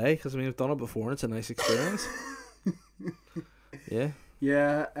cake all day, because, I mean, I've done it before and it's a nice experience. Yeah.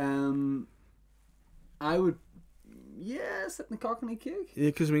 Yeah, I would... Yeah, sit in the cock and eat cake. Yeah,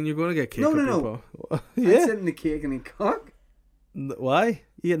 because, I mean, you're going to get cake No. people. I'd Yeah. sit in the cake and eat cock. Why?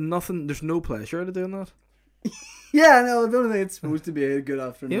 You get nothing, there's no pleasure out of doing that. Yeah, no, I don't think it's supposed to be a good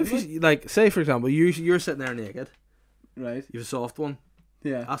afternoon. You know, if you, like, say, for example, you're sitting there naked. Right. You have a soft one.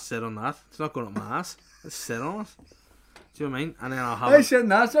 Yeah. I'll sit on that. It's not going up my ass. I'll sit on it. Do you know what I mean? And then I'll have I said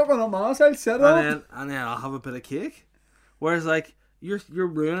that's not going on my ass. I'll sit on it. and then I'll have a bit of cake. Whereas, like, you're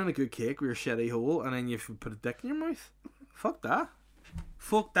ruining a good cake with your shitty hole, and then you put a dick in your mouth. Fuck that.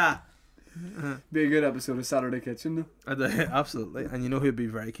 Fuck that. Be a good episode of Saturday Kitchen, though. Absolutely. And you know who'd be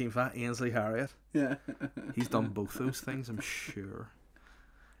very keen for that? Ainsley Harriott. Yeah. He's done both those things, I'm sure.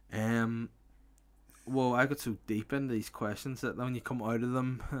 Well, I got so deep into these questions that when you come out of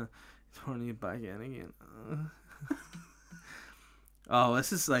them, turning it back in again. Oh,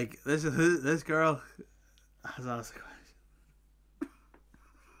 this is like this girl has asked a question.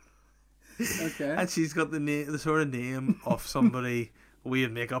 Okay. And she's got the sort of name of somebody we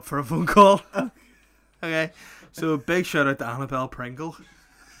would make up for a phone call. Okay, so a big shout out to Annabelle Pringle.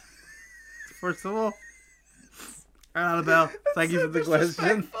 First of all, Annabelle, thank you for the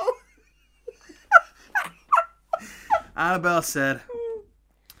question. Annabelle said,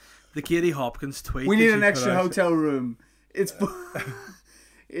 "The Katie Hopkins tweet. We need that an she extra put out- hotel room. It's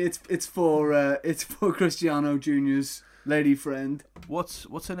for it's for Cristiano Jr.'s lady friend, What's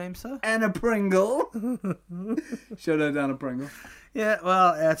her name, sir? Anna Pringle. Shout out to Anna Pringle. Yeah,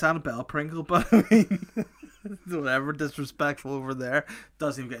 well, it's Annabelle Pringle, but I mean, whatever, disrespectful over there.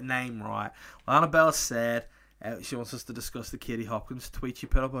 Doesn't even get a name right. Well, Annabelle said she wants us to discuss the Katie Hopkins tweet she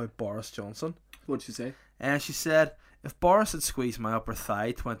put up about Boris Johnson. What'd she say? And she said, if Boris had squeezed my upper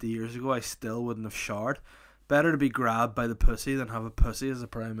thigh 20 years ago, I still wouldn't have showered. Better to be grabbed by the pussy than have a pussy as a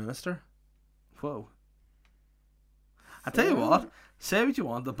Prime Minister. Whoa. I tell you what, say what you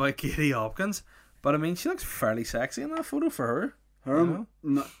want about Katie Hopkins, but I mean, she looks fairly sexy in that photo for her. Her,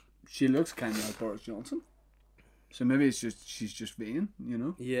 no, she looks kind of like Boris Johnson. So maybe she's just vain, you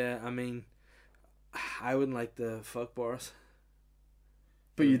know. Yeah, I mean, I wouldn't like to fuck Boris.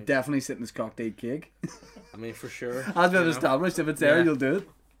 But you definitely sit in this cocktail cake. I mean, for sure. As been established, if it's there, Yeah. you'll do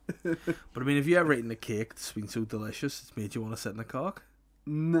it. But I mean, have you ever eaten a cake that's been so delicious it's made you want to sit in a cock?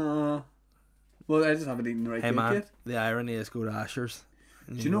 Nah. Well, I just haven't eaten the right Hey cake man, yet. the irony is go to Asher's.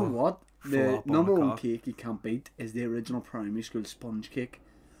 Do you know what? full The up on number a one cock. cake you can't beat is the original primary school sponge cake.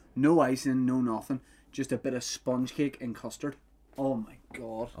 No icing, no nothing. Just a bit of sponge cake and custard. Oh my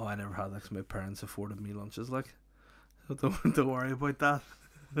god. Oh, I never had that because my parents afforded me lunches, like. So don't worry about that.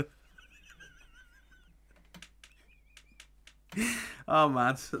 Oh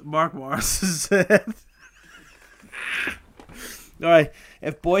man, Mark Morris has said. Alright,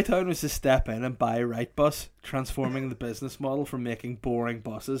 if Boytown was to step in and buy Right Bus, transforming the business model from making boring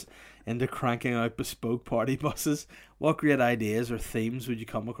buses into cranking out bespoke party buses, what great ideas or themes would you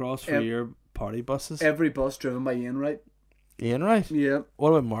come across for your party buses? Every bus driven by Ian Wright. Ian Wright? Yeah. What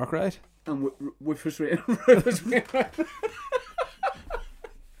about Mark Wright? And Rufus Wainwright.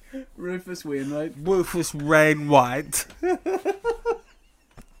 Rufus Wainwright. Rufus Wainwright.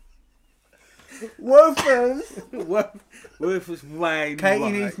 Rufus! Rufus Wainwright.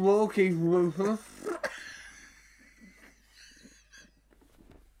 Katie needs walking, Rufus.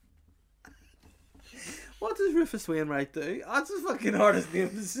 What does Rufus Wainwright do? That's the fucking hardest name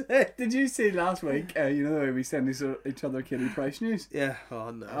to say. Did you see last week? You know the way we send each other Katie Price news. Yeah. Oh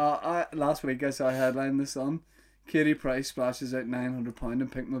no. Last week I saw a headline in the Sun. Katie Price splashes out £900 in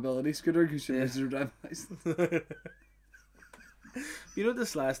pink mobility scooter because she loses her driving license. You know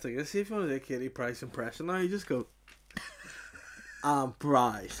this last thing. See if you want to do a Katie Price impression now, you just go,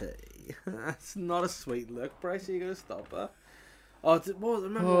 Pricey. That's not a sweet look, Pricey. You gotta stop that.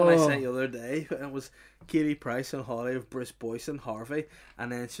 Remember when I sent you the other day? It was Katie Price on holiday with Bruce Boyce and Harvey,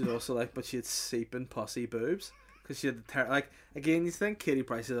 and then she'd also but she had seeping pussy boobs because she had again. You think Katie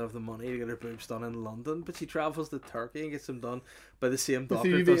Price would have the money to get her boobs done in London, but she travels to Turkey and gets them done by the same doctor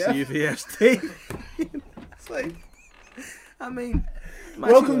who does the UVFT. It's like, I mean,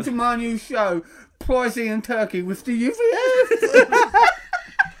 welcome to my new show, Pricey in Turkey with the UVF.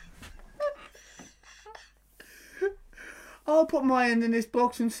 I'll put my hand in this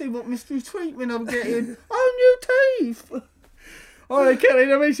box and see what mystery treatment I'm getting. Oh, new teeth! Alright, Kelly,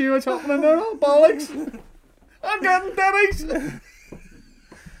 let me see what's happening there. Oh, bollocks! I'm getting daddies!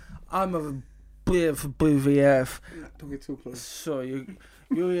 I'm a bit for BVF. Don't get too close. So you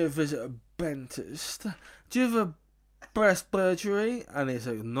here visit a dentist. Do you have a breast surgery? And he's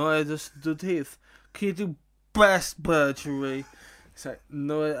like, no, I just do teeth. Can you do breast surgery? He's like,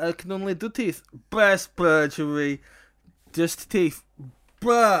 no, I can only do teeth. Breast surgery. Just teeth,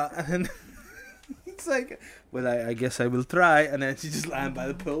 bruh. And then it's like, well, I guess I will try. And then she's just lying by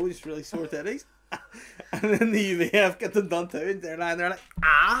the pool with just really sore titties. And then the UVF get them done too. And they're lying there like,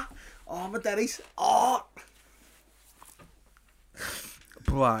 oh, my titties, oh.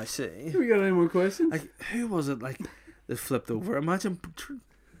 Bruh, I see. Have we got any more questions? Like, who was it that flipped over? Imagine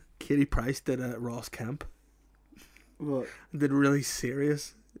Katie Price did a Ross Kemp. What? Did really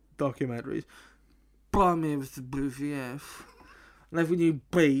serious documentaries. Brought me with the BVF. Like when you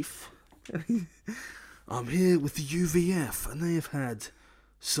beef. I'm here with the UVF and they have had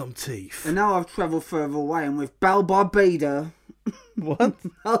some teeth. And now I've travelled further away and with Bell Barbeda. What?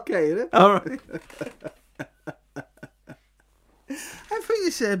 Okay, innit? Alright. I think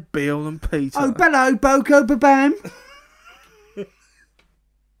you said Bill and Peter. Oh, bello, Boko Babam.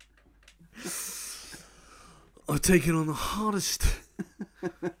 I've taken on the hardest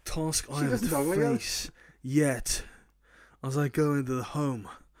task I have to face yet as I go into the home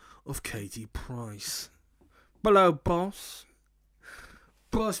of Katie Price. Hello, boss.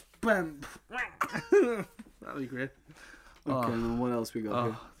 Boss Bamp. That'd be great. Okay, and what else we got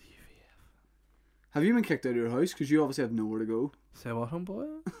here? The UVF. Have you been kicked out of your house? Because you obviously have nowhere to go. Say what, homeboy?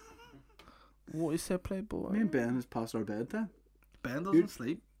 What is that, playboy? Me and Ben is past our bedtime. Ben doesn't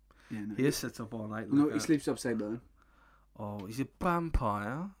sleep. Yeah, no. He just sits up all night. No, he sleeps upside down. Oh, he's a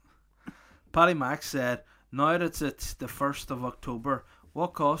vampire. Paddy Max said, now that it's the 1st of October,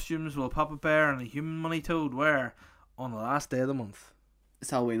 what costumes will Papa Bear and the Human Money Toad wear on the last day of the month? It's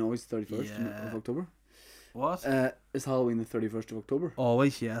Halloween always the 31st Yeah. of October. What? It's Halloween the 31st of October.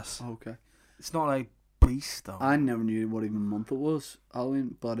 Always, yes. Okay. It's not like Beast, though. I never knew what even month it was,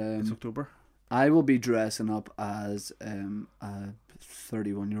 Halloween, but It's October. I will be dressing up as a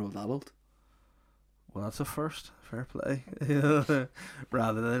 31-year-old adult. Well, that's a first. Fair play.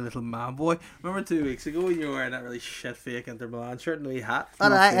 Rather than a little man boy. Remember 2 weeks ago when you were wearing that really shit fake Inter Milan shirt and a wee hat?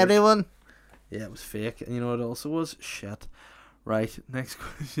 Alright, everyone. Yeah, it was fake. And you know what it also was? Shit. Right, next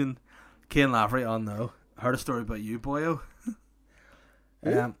question. Kane Lavery, oh no. Heard a story about you, boyo.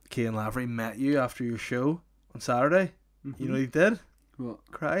 Kane Lavery met you after your show on Saturday. Mm-hmm. You know what he did? What?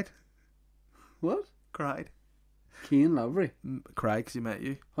 Cried. What? Cried. Kane Lavery. Cried because he met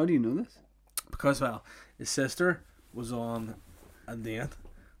you. How do you know this? Because, well, his sister was on a date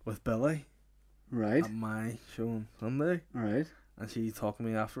with Billy Right. at my show on Sunday. Alright. And she talked to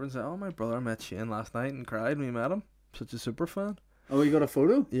me afterwards and said, oh, my brother met Shane last night and cried when we met him. Such a super fan. Oh, you got a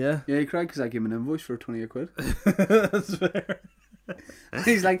photo? Yeah. Yeah, he cried because I gave him an invoice for 28 quid. That's fair.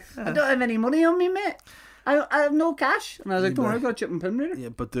 He's like, I don't have any money on me, mate. I have no cash. And I was like, don't Yeah. worry, I got a chip and pin reader. Yeah,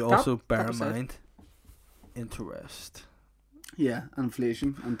 but do also bear in aside. mind, interest. Yeah,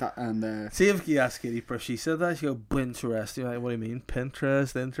 inflation and See if you ask Katie Price, she said that, she go, Pinterest. You're like, what do you mean?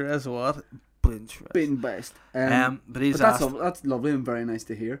 Pinterest, interest, what? Pinterest. being best. But he's But that's, asked, that's lovely and very nice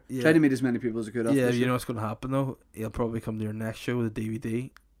to hear. Yeah. Try to meet as many people as I could. After yeah, the you show. know what's going to happen though? He'll probably come to your next show with a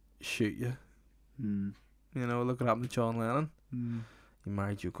DVD, shoot you. Mm. You know, look what happened to John Lennon. Mm. He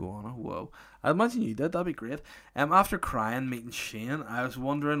married Yoko Ono. Whoa. I imagine you did. That'd be great. After crying meeting Shane, I was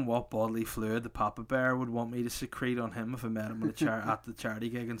wondering what bodily fluid the Papa Bear would want me to secrete on him if I met him at, at the charity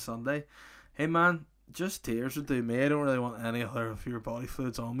gig on Sunday. Hey man, just tears would do me. I don't really want any other of your body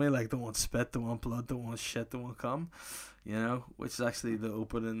fluids on me. Like, don't want spit, don't want blood, don't want shit, don't want cum. You know, which is actually the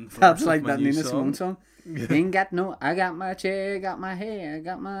opening. That's verse like of my that new Nina Simone song. Yeah. Ain't got no. I got my chair, got my hair,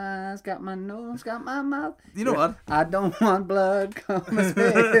 got my eyes, got my nose, got my mouth. You know what? I don't want blood coming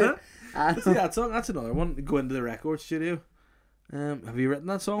spit. I See don't... that song? That's another one. Go into the record studio. Have you written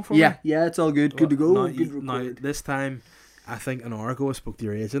that song for Yeah, me? yeah, it's all good. Good to go. Now, Good now, record. this time, I think an hour ago I spoke to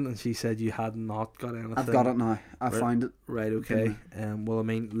your agent and she said you had not got anything. I've got it now. I Right. found it. Right, okay. Well, I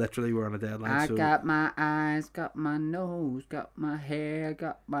mean, literally, we're on a deadline. I so got my eyes, got my nose, got my hair,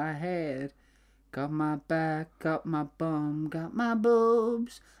 got my head, got my back, got my bum, got my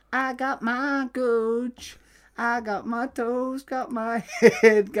boobs. I got my gooch. I got my toes, got my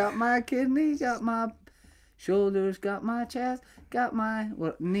head, got my kidneys, got my shoulders, got my chest, got my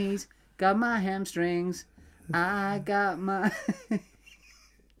knees, got my hamstrings. I got my...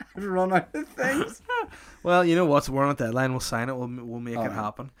 I've run out of things. Well, you know what? We're on a deadline. We'll sign it. We'll make it Alright.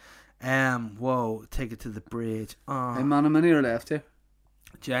 happen. Whoa, take it to the bridge. Hey man, how many are left here?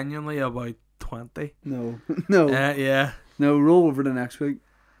 Genuinely about 20. No. No. Yeah. No, roll over to next week.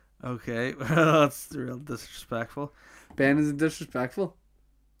 Okay. That's real disrespectful. Ben, is it disrespectful?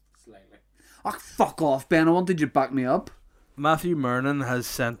 Slightly. Oh, fuck off, Ben. I wanted you to back me up. Matthew Mernon has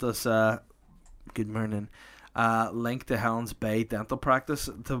sent us good morning. Link to Helens Bay dental practice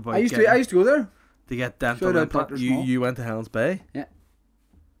to I used to go there. to get dental Shout out implant. Dr. Small. You went to Helens Bay? Yeah.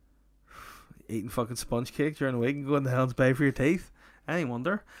 Eating fucking sponge cake during the week and going to Helens Bay for your teeth. Any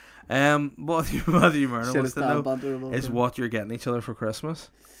wonder? What Matthew Mernon Should've wants to know styled banter a little is bit. what you're getting each other for Christmas.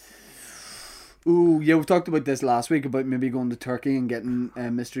 Ooh, yeah, we talked about this last week about maybe going to Turkey and getting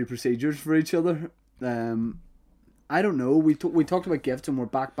mystery procedures for each other. I don't know. We talked about gifts and we're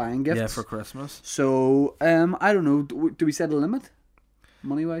back buying gifts. Yeah, for Christmas. So, I don't know. Do we set a limit?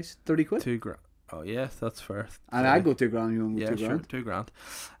 Money wise? 30 quid? $2,000. Oh yeah, that's fair. And I go $2,000, you want to go Yeah, $2,000? sure,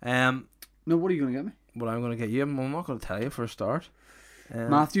 $2,000. No, what are you going to get me? What I'm going to get you, I'm not going to tell you for a start.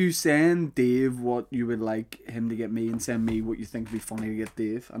 Matthew, send Dave what you would like him to get me and send me what you think would be funny to get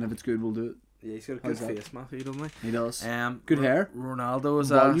Dave. And if it's good, we'll do it. Yeah, he's got a good How's that? face, Matthew, doesn't he? He does. Good hair. Ronaldo was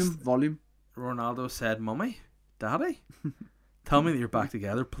Volume. Ronaldo said, "Mummy, Daddy, tell me that you're back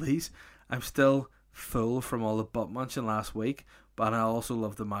together, please. I'm still full from all the butt munching last week, but I also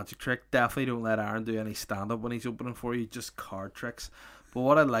love the magic trick. Definitely don't let Aaron do any stand-up when he's opening for you, just card tricks. But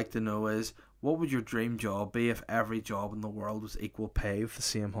what I'd like to know is, what would your dream job be if every job in the world was equal pay with the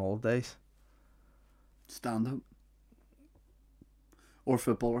same holidays?" Stand up. Or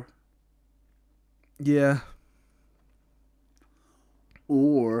footballer. Yeah.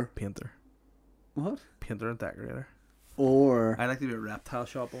 Or... Painter. What? Painter and decorator. Or... I'd like to be a reptile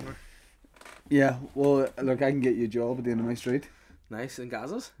shop owner. Yeah, well, look, I can get you a job at the end of my street. Nice. In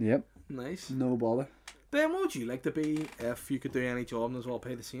Gazas? Yep. Nice. No bother. Ben, what would you like to be if you could do any job and as well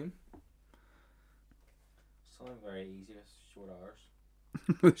pay the same? Something very easy with short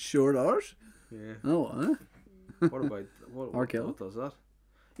hours. With short hours? Yeah. Oh, huh? What about what Arkell. does that?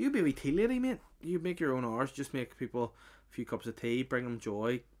 You'd be a wee tea lady, mate. You make your own hours, just make people a few cups of tea, bring them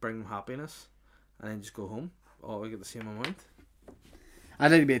joy, bring them happiness, and then just go home. Oh, we get the same amount.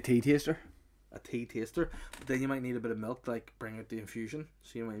 I'd like to be a tea taster. A tea taster, but then you might need a bit of milk, like bring out the infusion,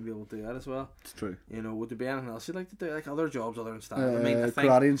 so you might be able to do that as well. It's true. You know, would there be anything else you'd like to do, like other jobs other than stand up? I mean, I think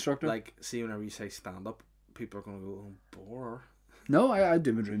Karate instructor. like see whenever you say stand up, people are gonna go bore. No, I'd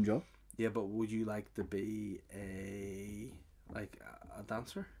do my dream job. Yeah, but would you like to be a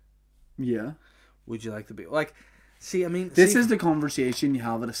dancer? Yeah. Would you like to be like? See, I mean, This is the conversation you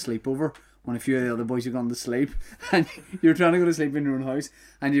have at a sleepover when a few of the other boys have gone to sleep and you're trying to go to sleep in your own house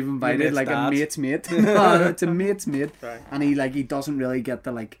and you've invited mate's like dad. a mate's mate. No, it's a mate's mate. Right. And he doesn't really get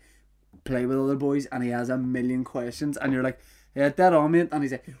to like play with other boys and he has a million questions and you're like, yeah, that on mate. And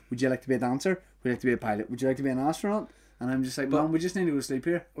he's like, would you like to be a dancer? Would you like to be a pilot? Would you like to be an astronaut? And I'm just like, But- man, we just need to go to sleep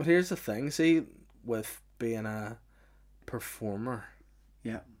here. Well, here's the thing. See, with being a performer,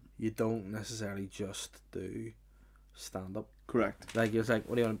 Yeah. you don't necessarily just do stand up. Correct. Like you're like,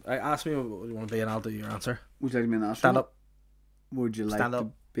 what do you want? Ask me what you want to be, and I'll do your answer. Would you like to be an astronaut? Stand up, Would you like Stand to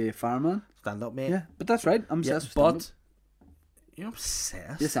up. be a fireman? stand up, mate. Yeah, but that's right. I'm Yeah, obsessed with stand-up. but you're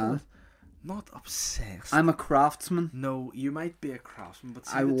obsessed. Yes, I am. with- Not obsessed. I'm a craftsman. No, you might be a craftsman, but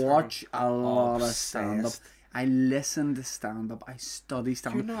see I the term watch a lot of obsessed. stand-up. I listen to stand-up. I study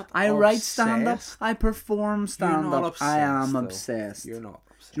stand-up. You're not I write stand-up. obsessed. I perform stand-up. I am though. obsessed. You're not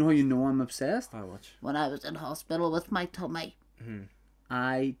obsessed. Do you know how you know I'm obsessed? I watch. When I was in hospital with my tummy.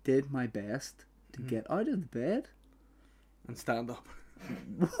 I did my best to get out of the bed. And stand up.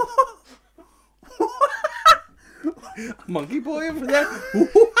 Monkey boy over there.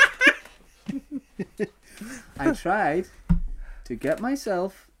 I tried to get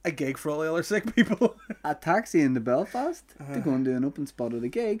myself A gig for all the other sick people. a taxi into Belfast to go and do an open spot at a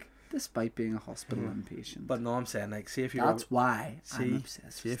gig, despite being a hospital inpatient. But no, I'm saying, like, see if you That's why I'm see,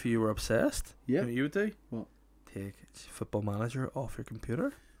 obsessed. see if you were obsessed. Yep. You know what you would do? What? Take Football Manager off your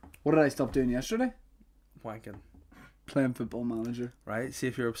computer. What did I stop doing yesterday? Wanking. Playing Football Manager. Right? See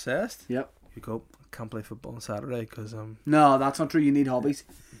if you're obsessed. Yep. You go, can't play football on Saturday because No, that's not true. You need hobbies.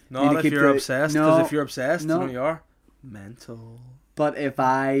 not Need to if keep you're the- obsessed. No, Because if you're obsessed, no. you know what you are? Mental. But if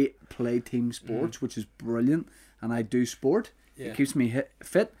I play team sports, which is brilliant, and I do sport, Yeah. it keeps me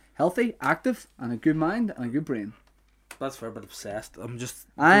fit, healthy, active, and a good mind and a good brain. That's fair, but obsessed. I'm just.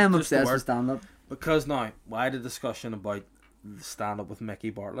 I am just the obsessed word. with stand-up. Because now, I had a discussion about stand up with Mickey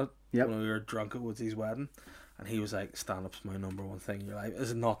Bartlett Yep. when we were drunk at Woodsy's wedding, and he was like, "Stand up's my number one thing in your life.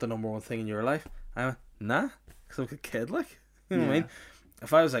 Is it not the number one thing in your life?" I went, "Nah," because I'm like a kid, like, you know what I mean?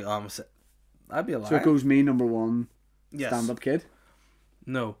 If I was like, "Oh, I'd be a liar." So it goes me number one Yes. stand-up kid.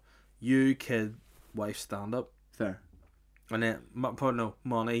 No, you kid, wife stand up, Fair. and then no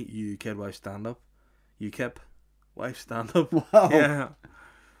money, you kid, wife stand up, you kip, wife stand up. Wow. Yeah.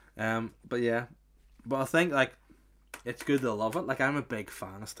 But yeah, but I think like it's good to love it. Like I'm a big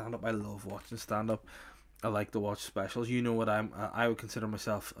fan of stand up. I love watching stand up. I like to watch specials. You know what I would consider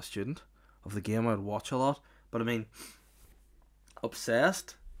myself a student of the game. I would watch a lot, but I mean,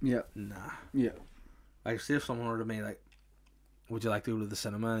 obsessed. Yeah. Nah. Yeah. Like say if someone were to me like, would you like to go to the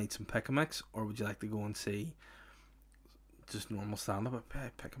cinema and eat some pick a mix, or would you like to go and see just normal stand up?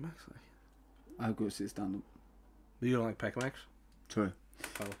 Pick a mix. Like, I'll go see stand-up. you don't like pick a mix? True.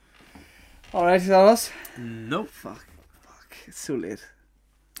 Oh. Alright, is that us? Nope. Fuck. It's so late.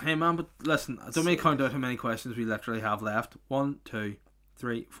 Hey man, but listen, I don't mean to count out how many questions we literally have left. 1, 2,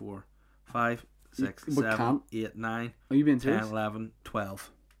 3, 4, 5, 6, We 7, can't. 8, 9, Are you being 10, serious? 11,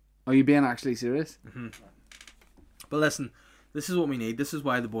 12. Are you being actually serious? But listen, this is what we need. This is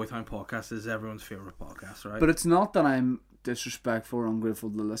why the Boytown podcast is everyone's favourite podcast, right? But it's not that I'm disrespectful or ungrateful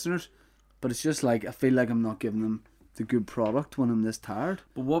to the listeners, but it's just like I feel like I'm not giving them the good product when I'm this tired.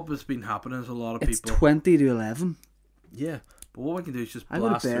 But what has been happening is a lot of It's people... 20 to 11. Yeah, but what we can do is just I go to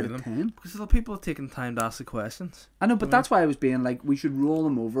blast bed through at them. 10. Because a lot of people have taken time to ask the questions. I know, but that's why I was being like, we should roll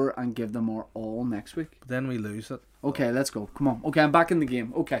them over and give them our all next week. But then we lose it. Okay, let's go. Come on. Okay, I'm back in the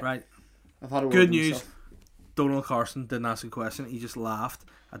game. Okay. Right. I've had a word Good with news. myself. Donald Carson didn't ask a question. He just laughed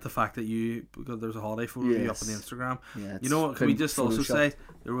at the fact that because there's a holiday photo of you up on the Yes. Instagram. Yeah, You know what? Can we been just also photoshopped. say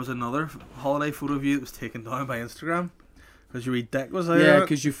there was another holiday photo of you that was taken down by Instagram because your wee dick was out. Yeah, of it.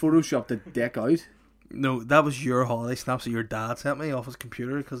 because you photoshopped the deck out. No, that was your holiday snaps that your dad sent me off his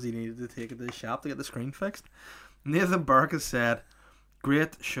computer because he needed to take it to the shop to get the screen fixed. Nathan Burke has said,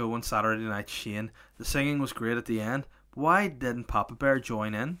 "Great show on Saturday night, Shane. The singing was great at the end. Why didn't Papa Bear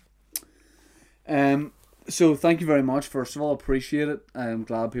join in?" So thank you very much. First of all, appreciate it. I'm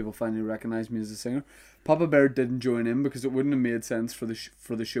glad people finally recognise me as a singer. Papa Bear didn't join in because it wouldn't have made sense for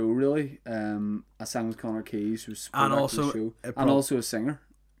the show really. I sang with Connor Keys, who's And the also, show, it and also a singer.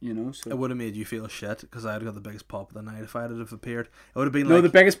 You know, so It would have made you feel shit because I'd got the biggest pop of the night if I had have appeared. It would have been no, like the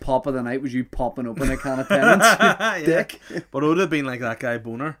biggest pop of the night was you popping open a can of Tennant's, you Yeah. dick. But it would have been like that guy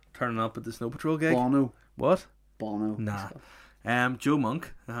Boner turning up at the Snow Patrol gig. Bono, What? Bono. Nah. Joe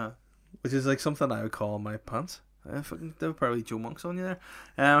Monk, which is like something I would call my pants. There were probably Joe Monks on you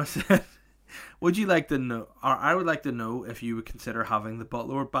there. Said, would you like to know, or I would like to know if you would consider having the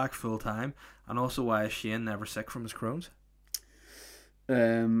Butler back full time, and also why is Shane never sick from his Crohn's?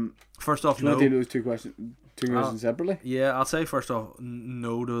 First off, Do you want no. to do those two questions separately? Yeah, I'll say first off,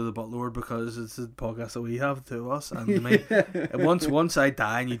 no to the Butler because it's a podcast that we have, the two of us. And I mean, once I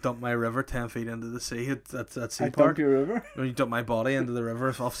die and you dump my river 10 feet into the sea at Sea I Park, dumped your river. when you dump my body into the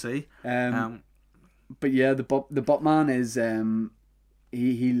river off sea. But yeah, the Buttman is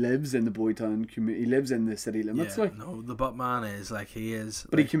he lives in the Boytown community. He lives in the city limits, Yeah, like. no, the Buttman is like he is.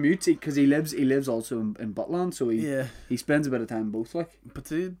 But like, he commutes because he lives also in Butland, so he spends a bit of time both, like. But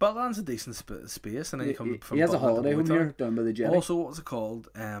the Buttland's a decent space, and then you come from He has a Butland to holiday home Boytown. here down by the jetty. Also, what was it called?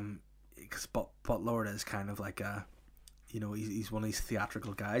 Because Butler is kind of like a, he's one of these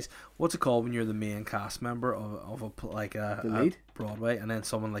theatrical guys. What's it called when you're the main cast member of a lead? Broadway, and then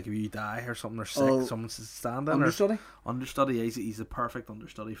someone like if you die or something or sick, Oh, someone's standing Understudy. understudy. Yeah, he's a perfect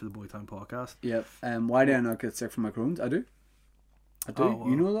understudy for the Boytown podcast. Yep. Why do I not get sick from my Crohn's? I do. Oh, wow.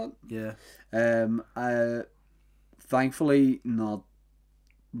 You know that? Yeah. Thankfully not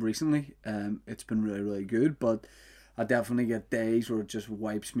recently. It's been really, really good, but I definitely get days where it just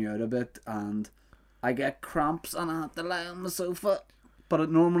wipes me out a bit and I get cramps and I have to lie on the sofa. But it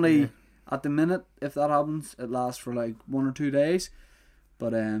normally, at the minute, if that happens, it lasts for like 1 or 2 days.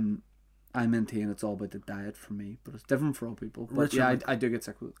 But I maintain it's all about the diet for me, but it's different for all people. But Richard yeah, Mc- I do get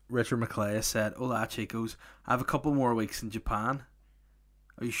sick with it. Richard McClay said, "Hola chicos, I have a couple more weeks in Japan.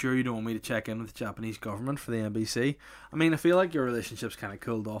 Are you sure you don't want me to check in with the Japanese government for the NBC? I mean, I feel like your relationship's kind of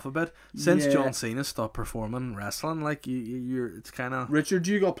cooled off a bit since Yeah. John Cena stopped performing wrestling. Like you're it's kind of Richard,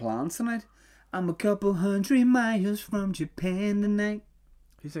 you got plans tonight? I'm a couple hundred miles from Japan tonight.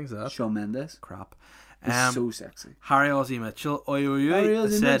 who thinks that Shawn Mendes. crap." He's so sexy. Harry Ozzy Mitchell, oi oi Harry oi,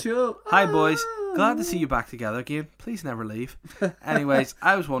 Ozzy said, Mitchell. "Hi boys, Ah. glad to see you back together again. Please never leave." Anyways,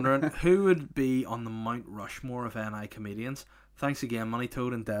 I was wondering who would be on the Mount Rushmore of NI comedians. Thanks again, Money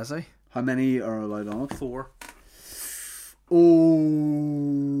Toad and Desi. How many are allowed on it? 4. Oh.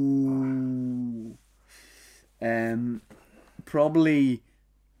 Probably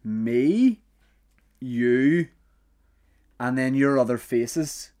me, you, and then your other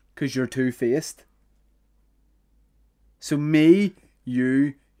faces, because you're two-faced. So me,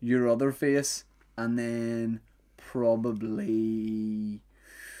 you, your other face, and then probably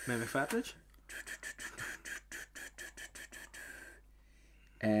Maybe Fettridge?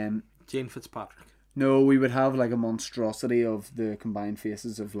 Jane Fitzpatrick. no, we would have like a monstrosity of the combined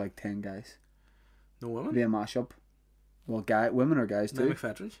faces of like 10 guys. No It'd women? be a mashup. Well, women are guys too. Maybe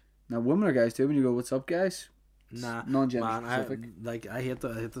Fettridge? Now women are guys too. When you go, "What's up, guys?" Nah, Non-gender man, specific. I hate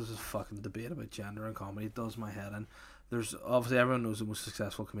this fucking debate about gender and comedy. It does my head in. There's obviously everyone knows the most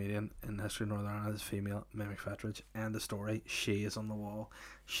successful comedian in the history of Northern Ireland is female, Mimi Fettridge. End of story. She is on the wall.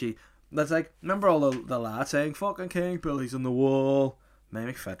 That's like, remember all the lads saying fucking King Billy's on the wall.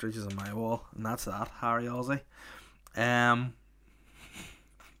 Mimi Fettridge is on my wall, and that's that. Harry Ozzy.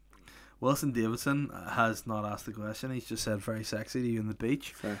 Wilson Davidson has not asked the question. He's just said very sexy to you on the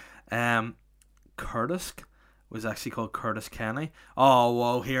beach. Fair. Curtis was actually called Curtis Kenny. Oh,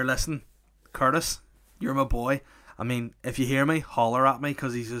 whoa, here, listen. Curtis, you're my boy. I mean, if you hear me, holler at me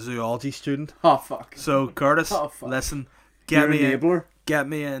because he's a zoology student. Oh fuck. So, Curtis, Oh, fuck. listen, You're get an enabler.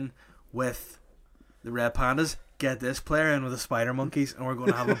 me in with the Red Pandas. Get this player in with the Spider Monkeys, and we're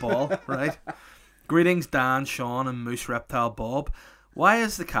going to have a ball, right? Greetings, Dan, Sean, and Moose Reptile Bob. Why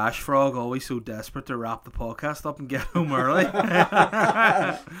is the Cash Frog always so desperate to wrap the podcast up and get home early?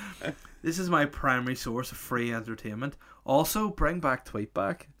 This is my primary source of free entertainment. Also, bring back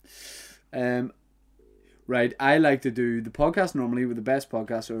Tweetback. Right, I like to do the podcast normally with the best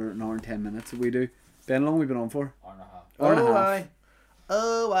podcasts are an hour and 10 minutes that we do. Ben, how long we been on for? Hour and a half. Hour and a half.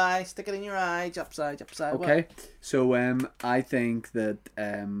 Oh, I stick it in your eye, upside. Okay, so I think that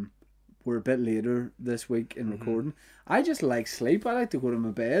we're a bit later this week in recording. I just like sleep. I like to go to my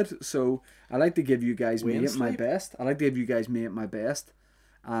bed, so I like to give you guys me at my sleep? best. I like to give you guys me at my best,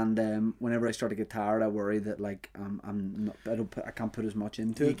 and whenever I start to get tired, I worry that like I can't put as much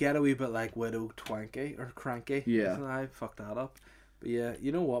into You it. get a wee bit like Widow Twanky or Cranky. Yeah. I fucked that up. But yeah,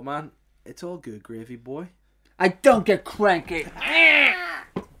 you know what, man? It's all good, gravy boy. I don't get cranky.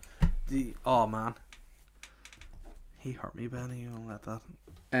 Oh man, he hurt me, Benny. You don't let that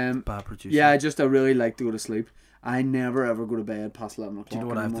bad producer. Yeah, I really like to go to sleep. I never ever go to bed past 11 o'clock. Do you know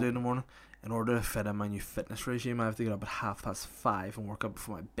what I have to do anymore. in the morning? In order to fit in my new fitness regime, I have to get up at 5:30 and work out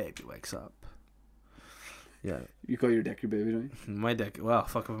before my baby wakes up. Yeah, You call your dick your baby, don't you? my dick. Well,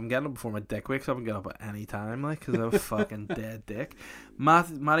 fuck, if I'm getting up before my dick wakes up, I can get up at any time, like, because I have a fucking dead dick.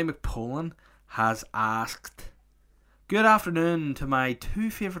 Matty McPollan has asked, "Good afternoon to my two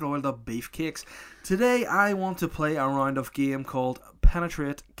favourite oiled up beefcakes. Today I want to play a round of game called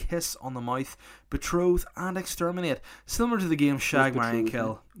Penetrate, Kiss on the Mouth, Betroth and Exterminate, similar to the game Shag, Marry and Betroth,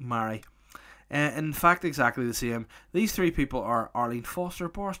 Kill, Marry. In fact, exactly the same. These three people are Arlene Foster,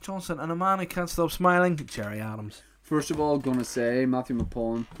 Boris Johnson, and a man who can't stop smiling, Jerry Adams." First of all, gonna say Matthew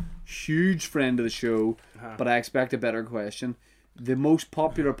McPullen, huge friend of the show, but I expect a better question. The most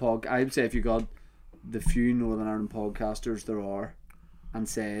popular I would say if you got the few Northern Ireland podcasters there are, and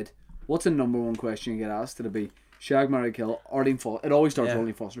said, "What's the number one question you get asked?" It'll be Shag, Marry, Kill, Arlene Foster. It always starts with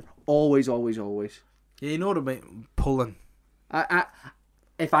Arlene Foster. Always, always, always. Yeah, you know what I mean? Pulling.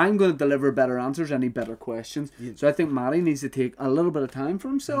 If I'm going to deliver better answers, I need better questions. So I think Matty needs to take a little bit of time for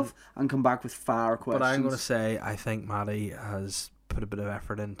himself and come back with fire questions. But I'm going to say I think Matty has put a bit of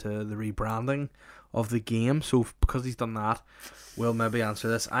effort into the rebranding of the game. So because he's done that, we'll maybe answer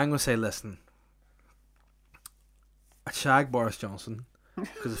this. I'm going to say, listen, I'd shag Boris Johnson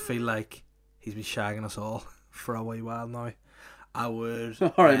because I feel like he's been shagging us all for a wee while now. I would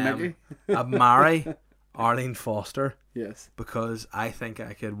All right, Mickey. I'd marry Arlene Foster Yes. because I think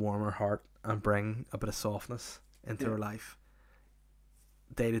I could warm her heart and bring a bit of softness into her life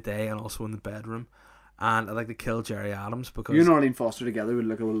day to day and also in the bedroom. And I'd like to kill Jerry Adams because You and Arlene Foster together would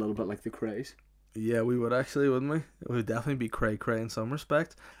look a little bit like the Craze. Yeah, we would actually, wouldn't we? It would definitely be cray in some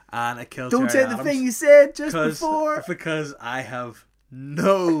respect. And it killed Don't Jerry say the Adams thing you said just before. because I have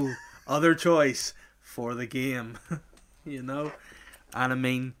no other choice for the game. You know? And I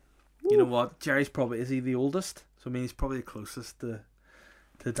mean, you know what? Jerry's probably, is he the oldest? So I mean, he's probably the closest to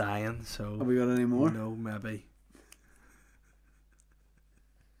dying. So Have we got any more? no, maybe.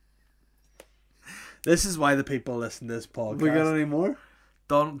 This is why the people listen to this podcast. Have we got any more?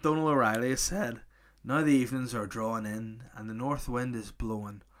 Donald O'Reilly has said, "Now the evenings are drawing in and the north wind is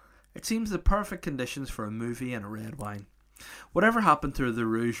blowing. It seems the perfect conditions for a movie and a red wine. Whatever happened to the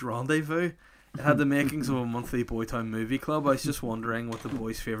Rouge Rendezvous? It had the makings of a monthly Boytown movie club. I was just wondering what the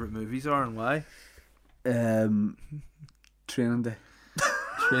boys' favourite movies are and why." Training Day.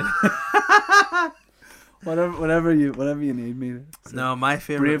 whatever you need me to say. No, my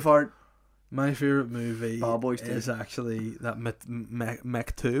favourite Braveheart. movie Bad Boys is actually that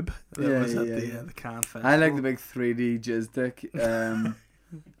Mektub that Yeah, was at yeah. the Cannes Festival. I like the big 3D jizz dick.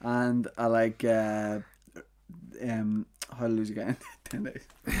 And I like How to Lose a Guy in 10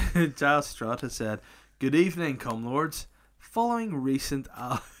 Days. Giles Strutt has said, "Good evening, cum lords. Following recent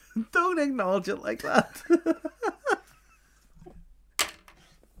don't acknowledge it like that."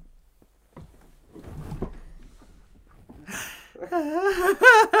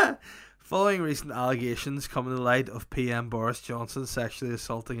 Following recent allegations coming to light of PM Boris Johnson sexually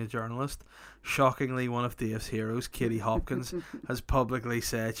assaulting a journalist, shockingly one of Dave's heroes, Katie Hopkins, has publicly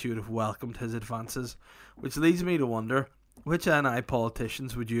said she would have welcomed his advances, which leads me to wonder, which NI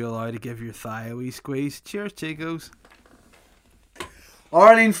politicians would you allow to give your thigh a wee squeeze? Cheers, Chicos.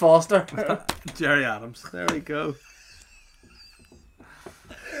 Arlene Foster. Jerry Adams. There we go.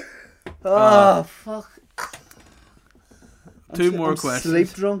 Oh, fuck. Two more I'm questions. Sleep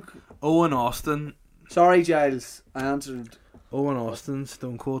drunk. Owen Austin, Sorry, Giles. I answered.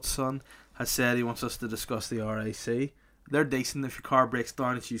 Stone Cold's son, has said he wants us to discuss the RAC. They're decent. If your car breaks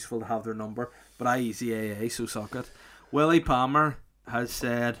down, it's useful to have their number. But I use the AA, so suck it. Willie Palmer has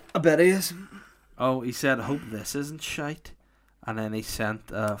said, I bet he is. he said, "I hope this isn't shite." And then he sent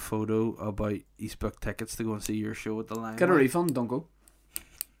a photo about he's booked tickets to go and see your show at the Limelight. Get a refund, don't go.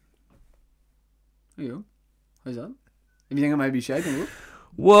 There you go. How's that? If you think I might be shy, don't go.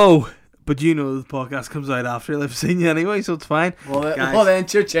 Whoa! But you know the podcast comes out after they've seen you anyway, so it's fine. Well then,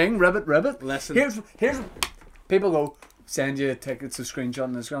 cha-ching, ribbit. Listen. Here's people go, send you tickets, a screenshot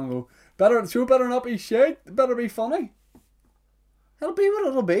on Instagram, go, better not be shit, it better be funny. It'll be what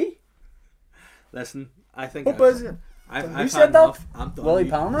it'll be. Listen, I think What was it? I've Who had said that? enough. I'm done. Willie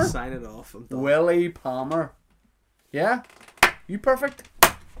You Palmer? Sign it off. I'm done. Willie Palmer. Yeah? You perfect?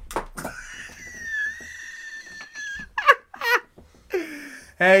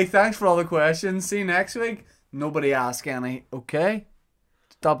 Hey, thanks for all the questions. See you next week. Nobody ask any, okay?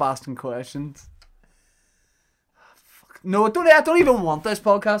 Stop asking questions. Fuck. No, I don't even want this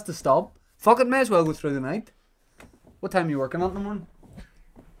podcast to stop. Fuck it, may as well go through the night. What time are you working at in the morning?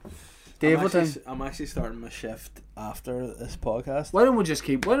 Dave, what time? I'm actually starting my shift after this podcast. Why don't we just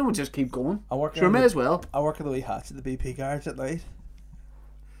keep going? I work. Sure, may as well. I work at the wee hatch at the BP garage at night.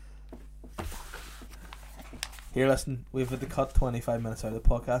 Here, listen, we've had to cut 25 minutes out of the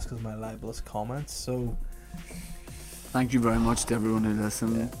podcast because of my libelous comments. So, Thank you very much to everyone who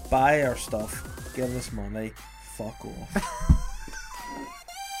listened. buy our stuff, give us money, fuck off.